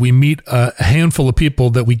movie, we meet a handful of people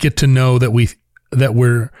that we get to know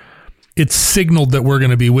it's signaled that we're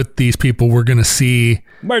going to be with these people. We're going to see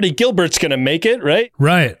Marty Gilbert's going to make it, right?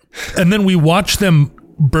 Right. And then we watch them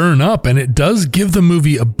burn up, and it does give the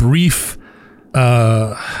movie a brief,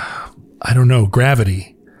 gravity.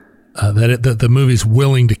 That the movie's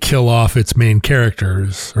willing to kill off its main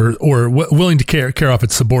characters or willing to care off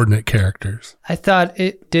its subordinate characters. I thought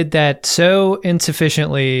it did that so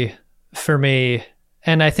insufficiently for me.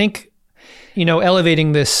 And I think,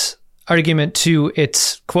 elevating this argument to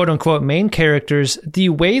its quote unquote main characters, the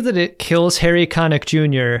way that it kills Harry Connick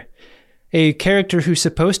Jr., a character who's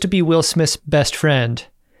supposed to be Will Smith's best friend,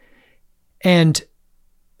 and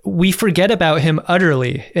we forget about him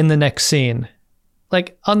utterly in the next scene.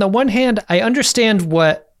 Like, on the one hand, I understand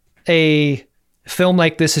what a film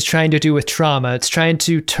like this is trying to do with trauma. It's trying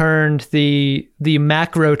to turn the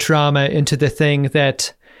macro trauma into the thing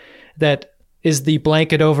that is the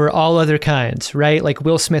blanket over all other kinds, right? Like,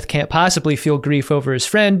 Will Smith can't possibly feel grief over his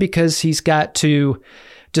friend because he's got to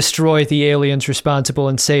destroy the aliens responsible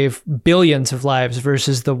and save billions of lives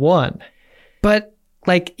versus the one. But,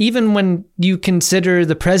 like, even when you consider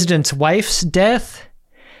the president's wife's death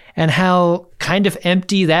and how kind of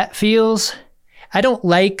empty that feels, I don't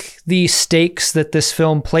like the stakes that this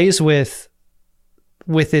film plays with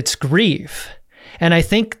its grief. And I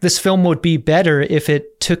think this film would be better if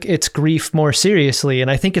it took its grief more seriously.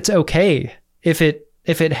 And I think it's okay if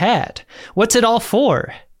it had. What's it all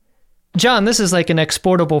for? John, this is like an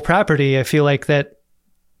exportable property. I feel like that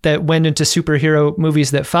went into superhero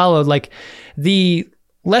movies that followed. Like, the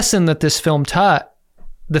lesson that this film taught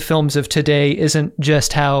the films of today isn't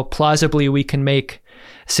just how plausibly we can make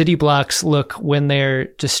city blocks look when they're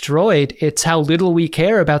destroyed. It's how little we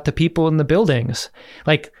care about the people in the buildings.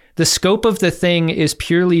 Like, the scope of the thing is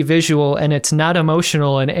purely visual and it's not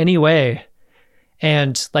emotional in any way.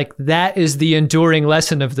 And like, that is the enduring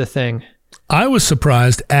lesson of the thing. I was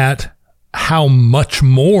surprised at how much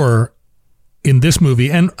more in this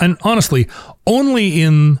movie, and honestly, only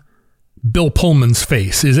in Bill Pullman's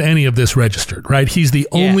face is any of this registered, right? He's the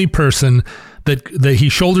only person that he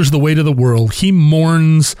shoulders the weight of the world. He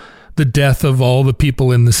mourns the death of all the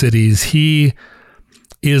people in the cities. He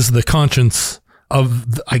is the conscience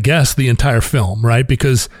of, I guess, the entire film, right?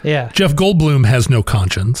 Because Jeff Goldblum has no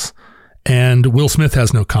conscience and Will Smith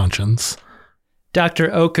has no conscience.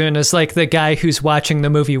 Dr. Okun is like the guy who's watching the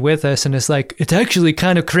movie with us and is like, it's actually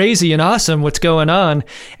kind of crazy and awesome what's going on.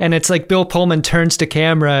 And it's like Bill Pullman turns to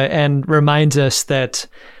camera and reminds us that,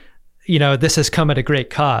 this has come at a great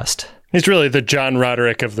cost. He's really the John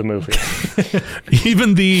Roderick of the movie.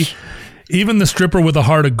 Even the stripper with a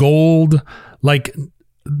heart of gold, like,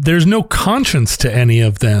 there's no conscience to any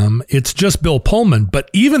of them. It's just Bill Pullman.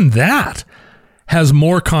 But even that has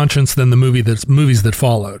more conscience than the movies that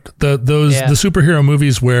followed. The superhero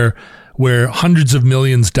movies where hundreds of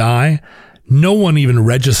millions die, no one even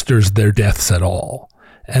registers their deaths at all.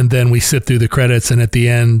 And then we sit through the credits, and at the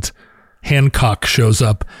end, Hancock shows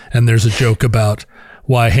up, and there's a joke about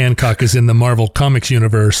why Hancock is in the Marvel Comics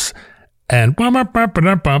universe, and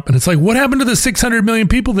it's like, what happened to the 600 million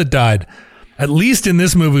people that died? At least in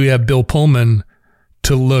this movie, we have Bill Pullman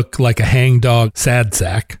to look like a hangdog sad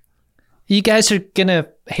sack. You guys are going to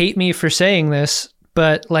hate me for saying this,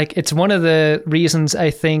 but like, it's one of the reasons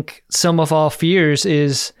I think Sum of All Fears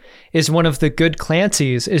is one of the good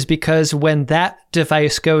Clancy's, is because when that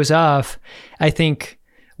device goes off, I think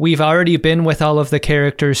we've already been with all of the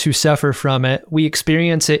characters who suffer from it. We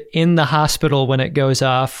experience it in the hospital when it goes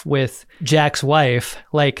off with Jack's wife.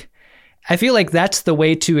 Like, I feel like that's the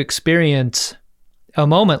way to experience a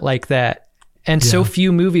moment like that. And so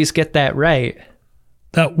few movies get that right.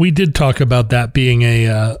 We did talk about that being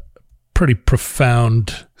a pretty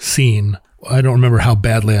profound scene. I don't remember how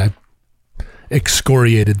badly I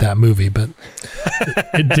excoriated that movie, but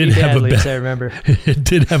it did have it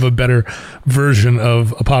did have a better version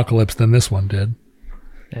of Apocalypse than this one did.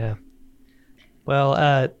 Yeah.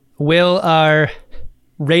 Well, will our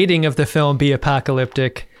rating of the film be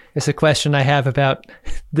apocalyptic? Is a question I have about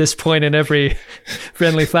this point in every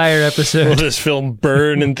Friendly Fire episode. Will this film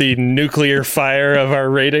burn in the nuclear fire of our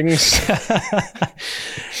ratings?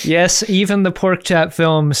 Yes, even the pork chop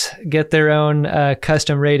films get their own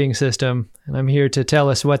custom rating system. and I'm here to tell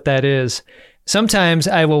us what that is. Sometimes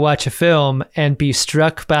I will watch a film and be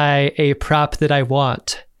struck by a prop that I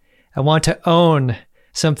want. I want to own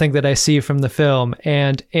something that I see from the film.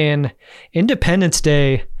 And in Independence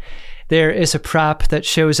Day, there is a prop that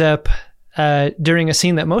shows up during a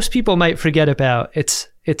scene that most people might forget about its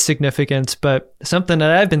significance, but something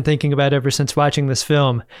that I've been thinking about ever since watching this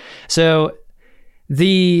film. So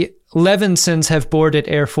the Levinsons have boarded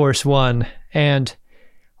Air Force One, and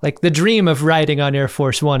like the dream of riding on Air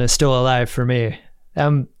Force One is still alive for me.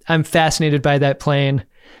 I'm fascinated by that plane.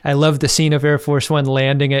 I love the scene of Air Force One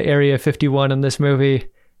landing at Area 51 in this movie.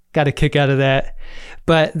 Got a kick out of that.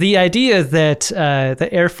 But the idea that the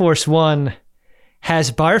Air Force One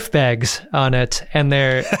has barf bags on it and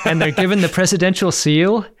they're given the presidential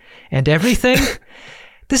seal and everything,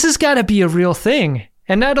 this has got to be a real thing.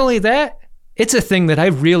 And not only that, it's a thing that I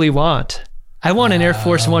really want. I want an Air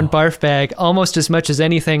Force One barf bag almost as much as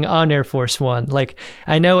anything on Air Force One. Like,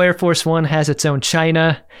 I know Air Force One has its own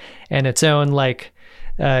china and its own like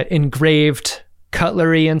engraved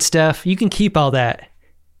cutlery and stuff. You can keep all that.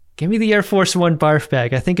 Give me the Air Force One barf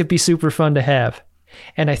bag. I think it'd be super fun to have.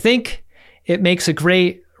 And I think it makes a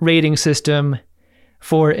great rating system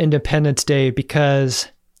for Independence Day because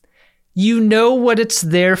you know what it's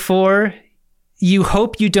there for. You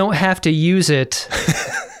hope you don't have to use it.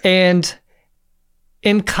 And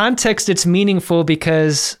in context, it's meaningful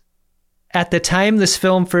because at the time this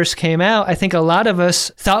film first came out, I think a lot of us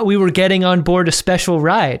thought we were getting on board a special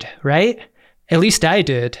ride, right? At least I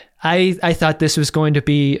did. I thought this was going to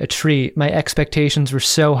be a treat. My expectations were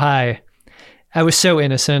so high. I was so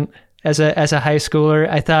innocent as a high schooler.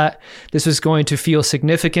 I thought this was going to feel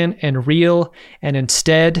significant and real, and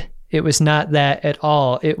instead, it was not that at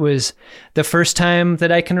all. It was the first time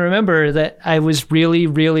that I can remember that I was really,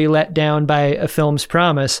 really let down by a film's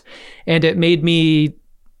promise, and it made me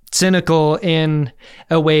cynical in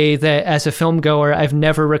a way that as a film goer, I've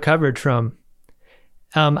never recovered from.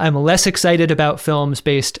 I'm less excited about films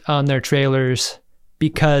based on their trailers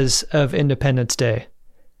because of Independence Day.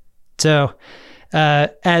 So,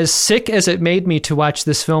 as sick as it made me to watch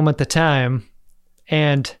this film at the time,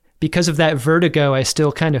 and because of that vertigo I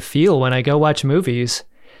still kind of feel when I go watch movies,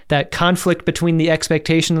 that conflict between the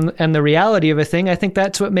expectation and the reality of a thing, I think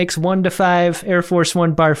that's what makes 1 to 5 Air Force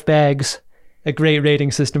One barf bags a great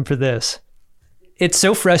rating system for this. It's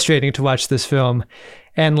so frustrating to watch this film,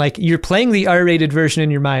 and like you're playing the R-rated version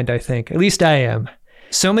in your mind, I think. At least I am.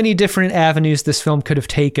 So many different avenues this film could have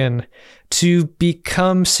taken to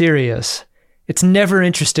become serious. It's never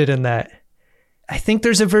interested in that. I think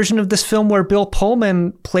there's a version of this film where Bill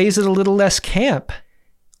Pullman plays it a little less camp.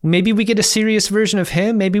 Maybe we get a serious version of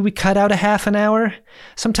him. Maybe we cut out a half an hour.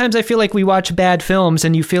 Sometimes I feel like we watch bad films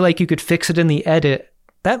and you feel like you could fix it in the edit.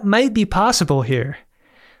 That might be possible here.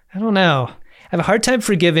 I don't know. I have a hard time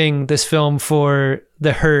forgiving this film for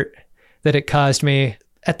the hurt that it caused me.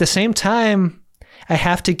 At the same time, I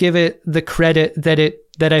have to give it the credit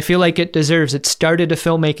that I feel like it deserves. It started a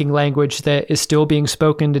filmmaking language that is still being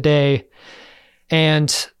spoken today.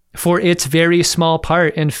 And for its very small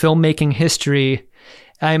part in filmmaking history,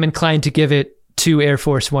 I'm inclined to give it 2 Air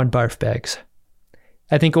Force One barf bags.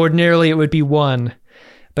 I think ordinarily it would be 1,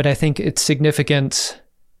 but I think its significance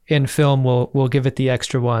in film will give it the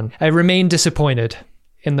extra 1. I remain disappointed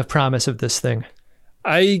in the promise of this thing.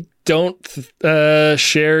 I don't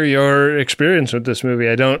share your experience with this movie.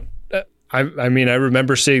 I don't. I mean, I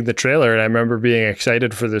remember seeing the trailer and I remember being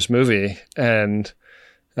excited for this movie. And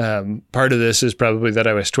part of this is probably that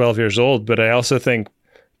I was 12 years old, but I also think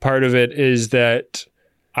part of it is that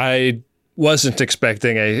I wasn't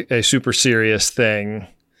expecting a super serious thing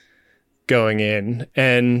going in.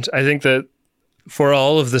 And I think that for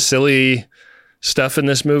all of the silly stuff in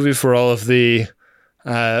this movie, for all of the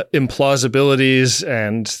implausibilities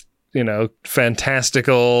and,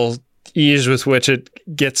 fantastical ease with which it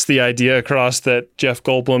gets the idea across that Jeff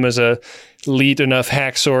Goldblum is a elite enough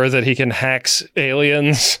hacksaw that he can hacks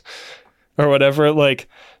aliens or whatever. Like,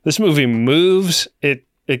 this movie moves. It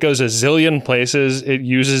goes a zillion places. It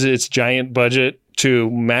uses its giant budget to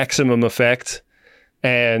maximum effect.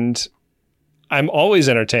 And I'm always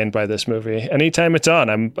entertained by this movie. Anytime it's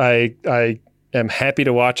on, I am happy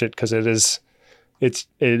to watch it because it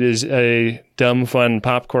is a dumb, fun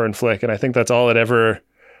popcorn flick, and I think that's all it ever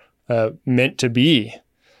meant to be.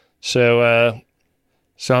 So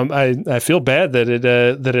I feel bad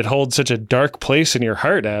that it holds such a dark place in your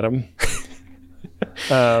heart, Adam.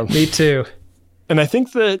 Me too. And I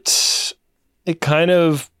think that it kind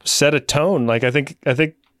of set a tone. Like I think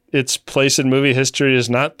its place in movie history is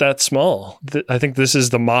not that small. I think this is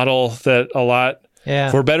the model that a lot,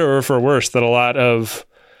 for better or for worse, that a lot of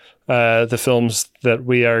the films that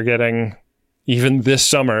we are getting even this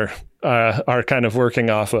summer are kind of working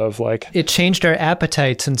off of. Like, it changed our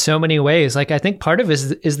appetites in so many ways. Like, I think part of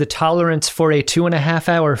it is the tolerance for a 2.5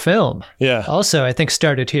 hour film. Yeah. Also, I think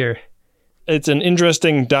started here. It's an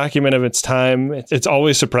interesting document of its time. It's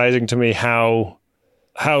always surprising to me how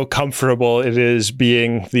comfortable it is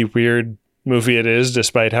being the weird movie it is,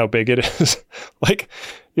 despite how big it is. Like,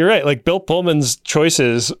 you're right. Like, Bill Pullman's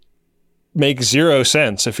choices make zero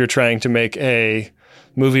sense if you're trying to make a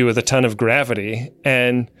movie with a ton of gravity.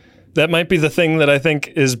 And that might be the thing that I think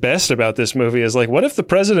is best about this movie is, like, what if the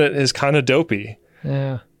president is kind of dopey?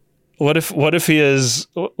 Yeah. What if he is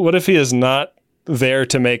not there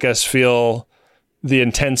to make us feel the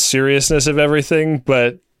intense seriousness of everything,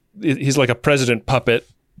 but he's like a president puppet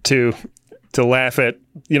to laugh at,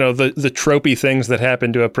 you know, the tropey things that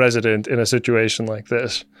happen to a president in a situation like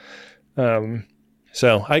this.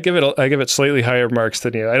 So I give it slightly higher marks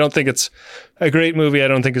than you. I don't think it's a great movie. I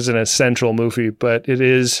don't think it's an essential movie, but it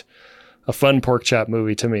is a fun pork chop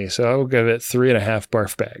movie to me. So I will give it 3.5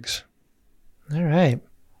 barf bags. All right.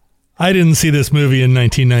 I didn't see this movie in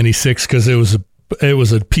 1996 because it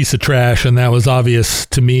was a piece of trash, and that was obvious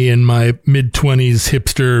to me in my mid-20s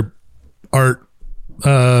hipster art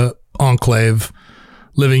enclave,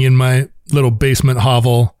 living in my little basement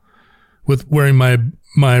hovel with wearing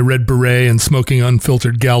my red beret and smoking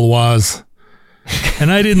unfiltered Gauloise.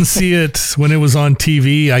 And I didn't see it when it was on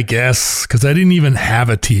TV, I guess, because I didn't even have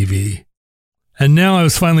a TV. And now I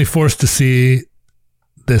was finally forced to see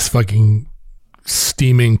this fucking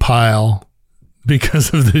steaming pile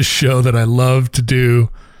because of this show that I love to do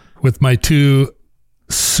with my two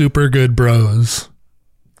super good bros.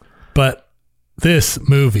 But this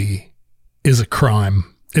movie is a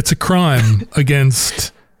crime. It's a crime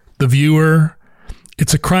against the viewer.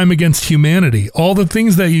 It's a crime against humanity. All the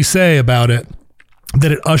things that you say about it,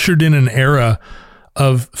 that it ushered in an era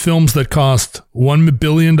of films that cost $1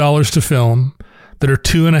 billion to film, that are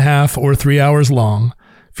 2.5 or 3 hours long,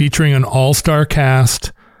 featuring an all-star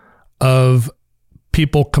cast of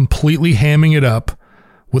people completely hamming it up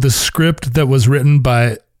with a script that was written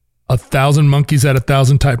by 1,000 monkeys at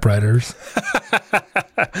 1,000 typewriters,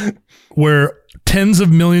 where tens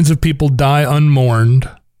of millions of people die unmourned,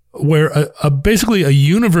 where basically a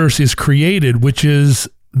universe is created, which is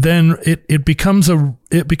then it becomes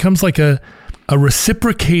like a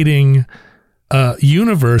reciprocating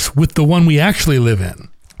universe with the one we actually live in.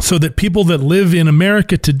 So that people that live in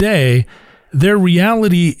America today, their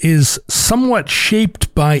reality is somewhat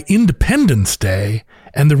shaped by Independence Day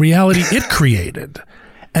and the reality it created.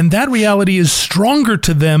 And that reality is stronger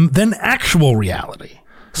to them than actual reality.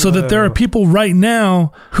 So that there are people right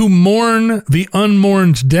now who mourn the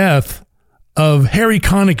unmourned death of Harry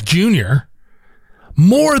Connick Jr.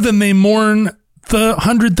 more than they mourn the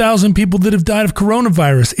 100,000 people that have died of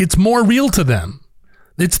coronavirus. It's more real to them.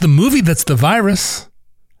 It's the movie that's the virus.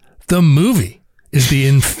 The movie is the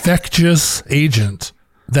infectious agent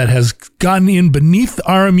that has gotten in beneath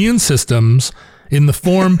our immune systems in the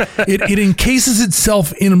form, it encases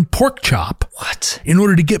itself in pork chop. What? In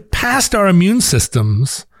order to get past our immune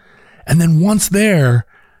systems. And then once there,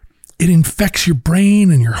 it infects your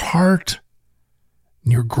brain and your heart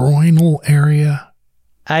and your groinal area.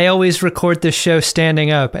 I always record this show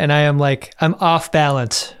standing up, and I'm off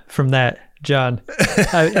balance from that, John.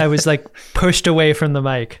 I was like pushed away from the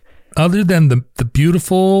mic. Other than the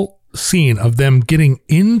beautiful scene of them getting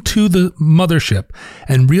into the mothership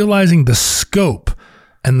and realizing the scope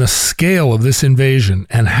and the scale of this invasion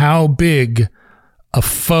and how big a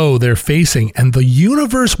foe they're facing and the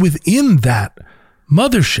universe within that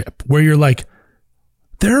mothership, where you're like,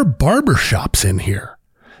 there are barbershops in here.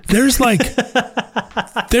 There's like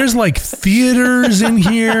theaters in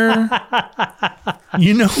here.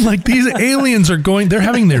 You know, like these aliens they're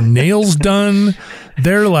having their nails done.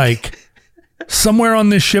 They're like, somewhere on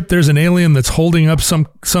this ship, there's an alien that's holding up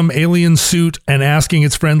some alien suit and asking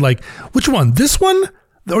its friend, like, which one? This one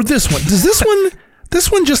or this one? Does this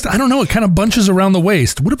one just, I don't know, it kind of bunches around the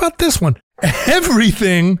waist. What about this one?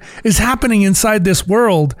 Everything is happening inside this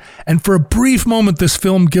world. And for a brief moment, this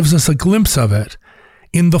film gives us a glimpse of it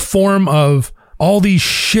in the form of all these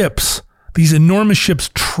ships, these enormous ships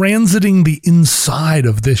transiting the inside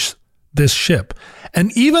of this ship.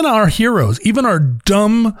 And even our heroes, even our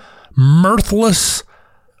dumb, mirthless,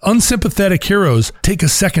 unsympathetic heroes take a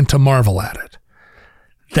second to marvel at it.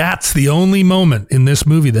 That's the only moment in this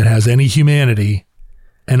movie that has any humanity.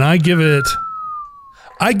 And I give it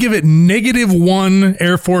 -1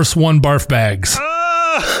 Air Force One barf bags.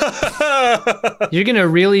 You're going to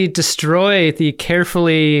really destroy the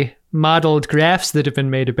carefully modeled graphs that have been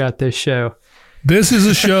made about this show. This is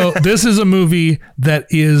a show. This is a movie that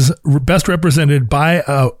is best represented by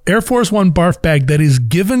a Air Force One barf bag that is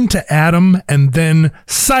given to Adam and then,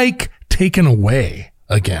 psych, taken away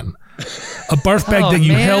again. A barf bag that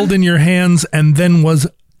you held in your hands and then was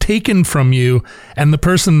taken from you, and the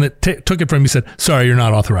person that took it from you said, sorry, you're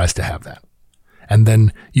not authorized to have that. And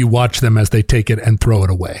then you watch them as they take it and throw it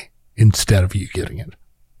away instead of you getting it.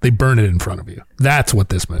 They burn it in front of you. That's what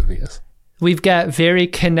this movie is. We've got very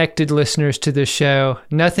connected listeners to this show.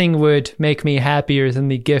 Nothing would make me happier than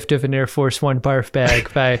the gift of an Air Force One barf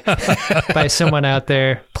bag by someone out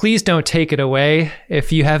there. Please don't take it away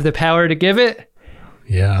if you have the power to give it.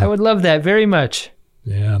 Yeah. I would love that very much.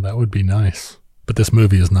 Yeah, that would be nice. But this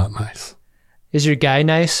movie is not nice. Is your guy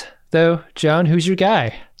nice, though? John, who's your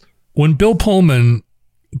guy? When Bill Pullman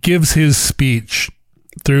gives his speech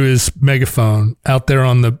through his megaphone out there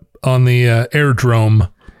on the aerodrome,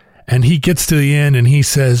 and he gets to the end and he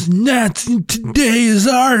says, today is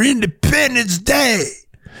our Independence Day.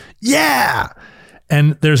 Yeah.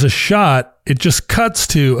 And there's a shot, it just cuts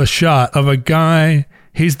to a shot of a guy.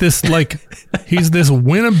 He's this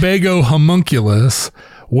Winnebago homunculus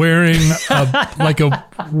wearing a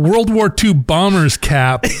World War II bomber's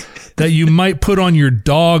cap that you might put on your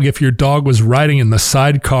dog if your dog was riding in the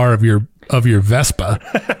sidecar of your Vespa.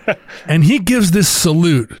 And he gives this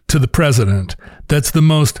salute to the president. That's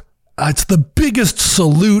it's the biggest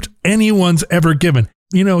salute anyone's ever given.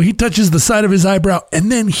 You know, he touches the side of his eyebrow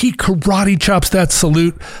and then he karate chops that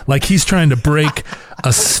salute like he's trying to break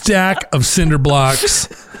a stack of cinder blocks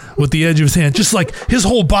with the edge of his hand. Just like his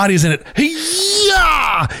whole body's in it.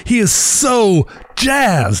 Yeah! He is so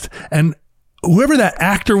jazzed. And whoever that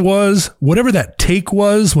actor was, whatever that take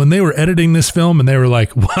was when they were editing this film and they were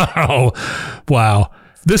like, wow,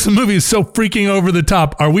 this movie is so freaking over the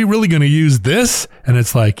top. Are we really going to use this? And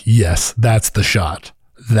it's like, yes, that's the shot.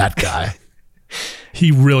 That guy.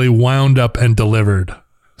 He really wound up and delivered.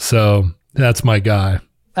 So that's my guy.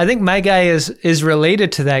 I think my guy is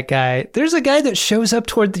related to that guy. There's a guy that shows up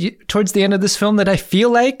towards the end of this film that I feel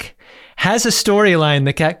like has a storyline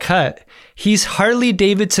that got cut. He's Harley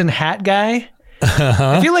Davidson hat guy.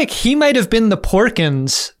 I feel like he might have been the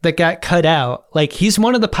Porkins that got cut out. Like, he's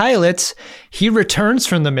one of the pilots. He returns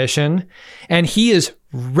from the mission and he is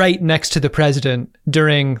right next to the president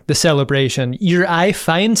during the celebration. Your eye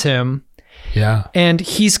finds him. Yeah. And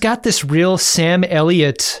he's got this real Sam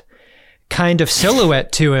Elliott kind of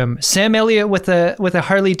silhouette to him. Sam Elliott with a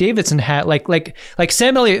Harley Davidson hat, like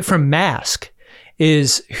Sam Elliott from Mask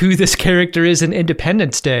is who this character is in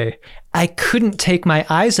Independence Day. I couldn't take my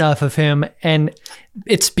eyes off of him, and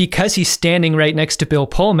it's because he's standing right next to Bill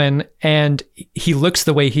Pullman and he looks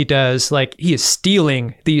the way he does, like he is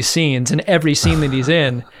stealing these scenes and every scene that he's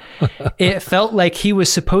in. It felt like he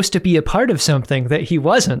was supposed to be a part of something that he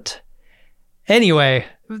wasn't. Anyway,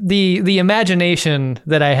 the imagination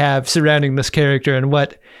that I have surrounding this character and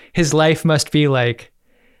what his life must be like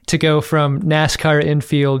to go from NASCAR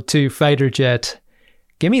infield to fighter jet.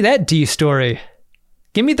 Give me that D story.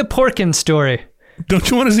 Give me the Porkins story. Don't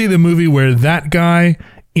you want to see the movie where that guy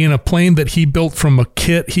in a plane that he built from a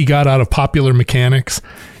kit he got out of Popular Mechanics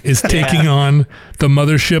is taking on the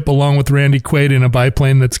mothership along with Randy Quaid in a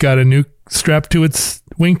biplane that's got a nuke strapped to its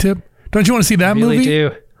wingtip? Don't you want to see that movie? I really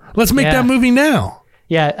do. Let's make that movie now.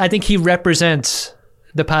 Yeah, I think he represents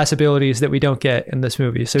the possibilities that we don't get in this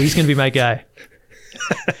movie. So he's going to be my guy.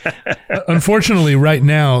 Unfortunately, right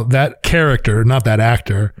now, that character, not that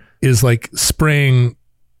actor, is like spraying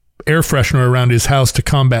air freshener around his house to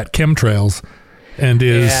combat chemtrails and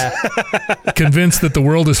is convinced that the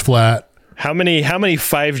world is flat. How many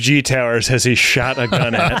 5G towers has he shot a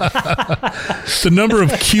gun at? The number of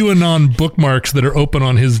QAnon bookmarks that are open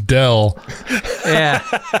on his Dell. Yeah.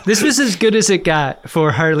 This was as good as it got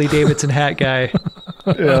for Harley Davidson hat guy.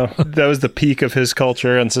 Yeah, that was the peak of his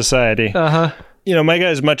culture and society. Uh-huh. You know, my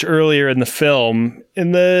guy's much earlier in the film,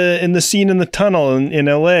 in the scene in the tunnel in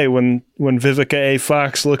LA when Vivica A.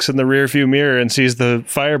 Fox looks in the rearview mirror and sees the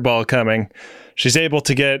fireball coming. She's able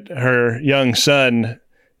to get her young son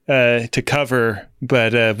to cover,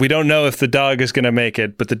 but we don't know if the dog is going to make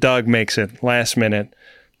it, but the dog makes it last minute.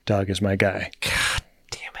 Dog is my guy. God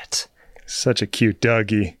damn it. Such a cute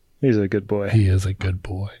doggy. He's a good boy. He is a good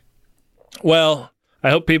boy. Well, I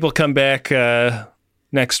hope people come back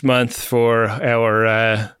next month for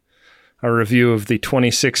our review of the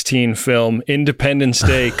 2016 film Independence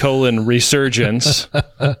Day: Resurgence.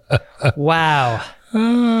 Wow.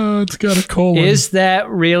 Oh, it's got a colon. Is that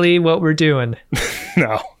really what we're doing?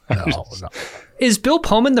 No. Is Bill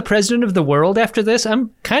Pullman the president of the world after this?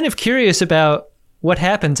 I'm kind of curious about what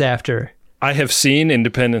happens after. I have seen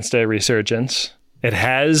Independence Day: Resurgence. It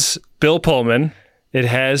has Bill Pullman. It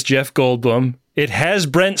has Jeff Goldblum. It has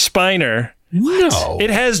Brent Spiner. No. It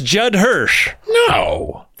has Judd Hirsch.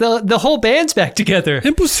 No. The whole band's back together.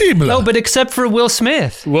 Impossible. No, but except for Will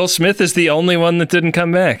Smith. Will Smith is the only one that didn't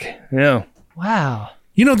come back. Yeah. Wow.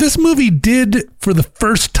 You know, this movie did, for the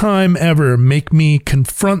first time ever, make me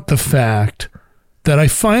confront the fact that I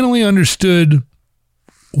finally understood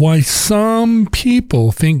why some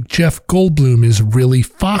people think Jeff Goldblum is really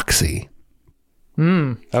foxy.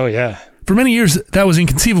 Oh, yeah. For many years, that was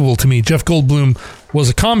inconceivable to me. Jeff Goldblum was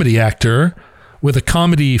a comedy actor with a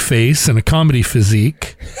comedy face and a comedy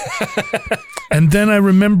physique. And then I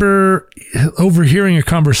remember overhearing a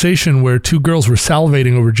conversation where two girls were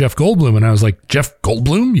salivating over Jeff Goldblum, and I was like, Jeff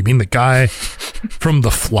Goldblum? You mean the guy from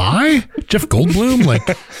The Fly? Jeff Goldblum? Like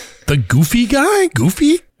the goofy guy?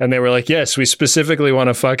 Goofy? And they were like, yes, we specifically want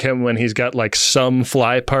to fuck him when he's got like some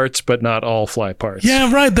fly parts, but not all fly parts. Yeah,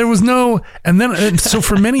 right. There was no... And so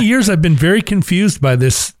for many years, I've been very confused by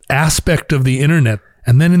this aspect of the internet.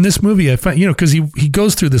 And then in this movie, I find, because he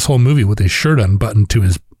goes through this whole movie with his shirt unbuttoned to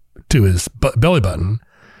his belly button.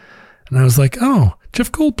 And I was like, oh,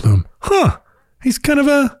 Jeff Goldblum. Huh. He's kind of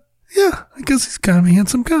I guess he's kind of a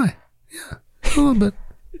handsome guy. Yeah. A little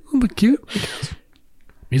bit cute, I guess.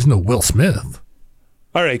 He's no Will Smith.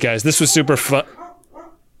 All right, guys, this was super fun.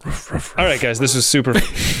 All right, guys, this was super.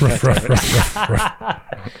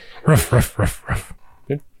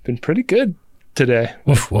 Been pretty good today.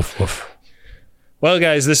 Woof, woof, woof. Well,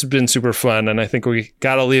 guys, this has been super fun, and I think we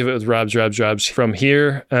got to leave it with Robs from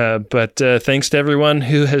here. But thanks to everyone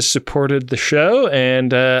who has supported the show,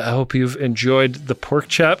 and I hope you've enjoyed the Pork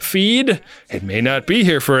Chop feed. It may not be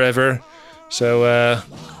here forever, so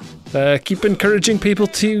keep encouraging people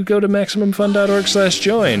to go to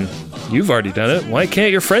MaximumFun.org/join. You've already done it. Why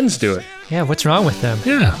can't your friends do it? Yeah, what's wrong with them?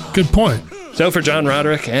 Yeah, good point. So for John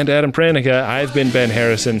Roderick and Adam Pranica, I've been Ben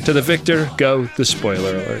Harrison. To the victor, go the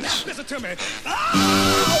spoiler alerts. Listen to me.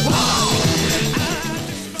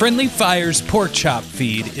 Friendly Fire's Pork Chop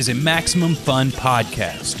feed is a Maximum Fun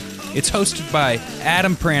podcast. It's hosted by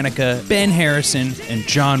Adam Pranica, Ben Harrison, and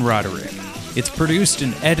John Roderick. It's produced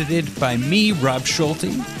and edited by me, Rob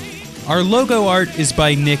Schulte. Our logo art is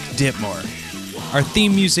by Nick Ditmore. Our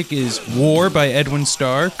theme music is War by Edwin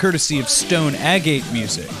Starr, courtesy of Stone Agate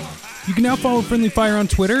Music. You can now follow Friendly Fire on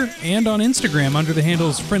Twitter and on Instagram under the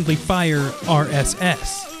handles Friendly Fire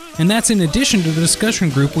RSS. And that's in addition to the discussion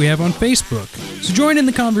group we have on Facebook. So join in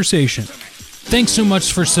the conversation. Thanks so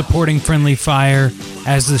much for supporting Friendly Fire.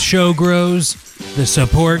 As the show grows, the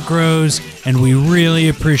support grows, and we really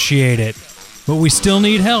appreciate it. But we still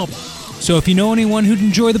need help. So if you know anyone who'd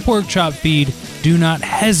enjoy the Pork Chop feed, do not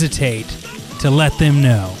hesitate to let them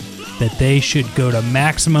know that they should go to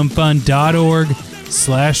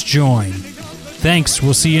MaximumFun.org/join. Thanks.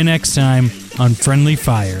 We'll see you next time on Friendly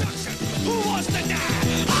Fire.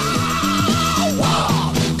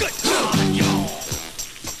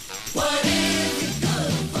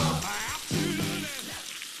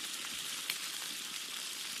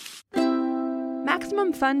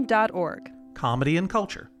 MaximumFun.org. Comedy and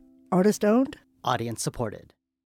culture. Artist owned. Audience supported.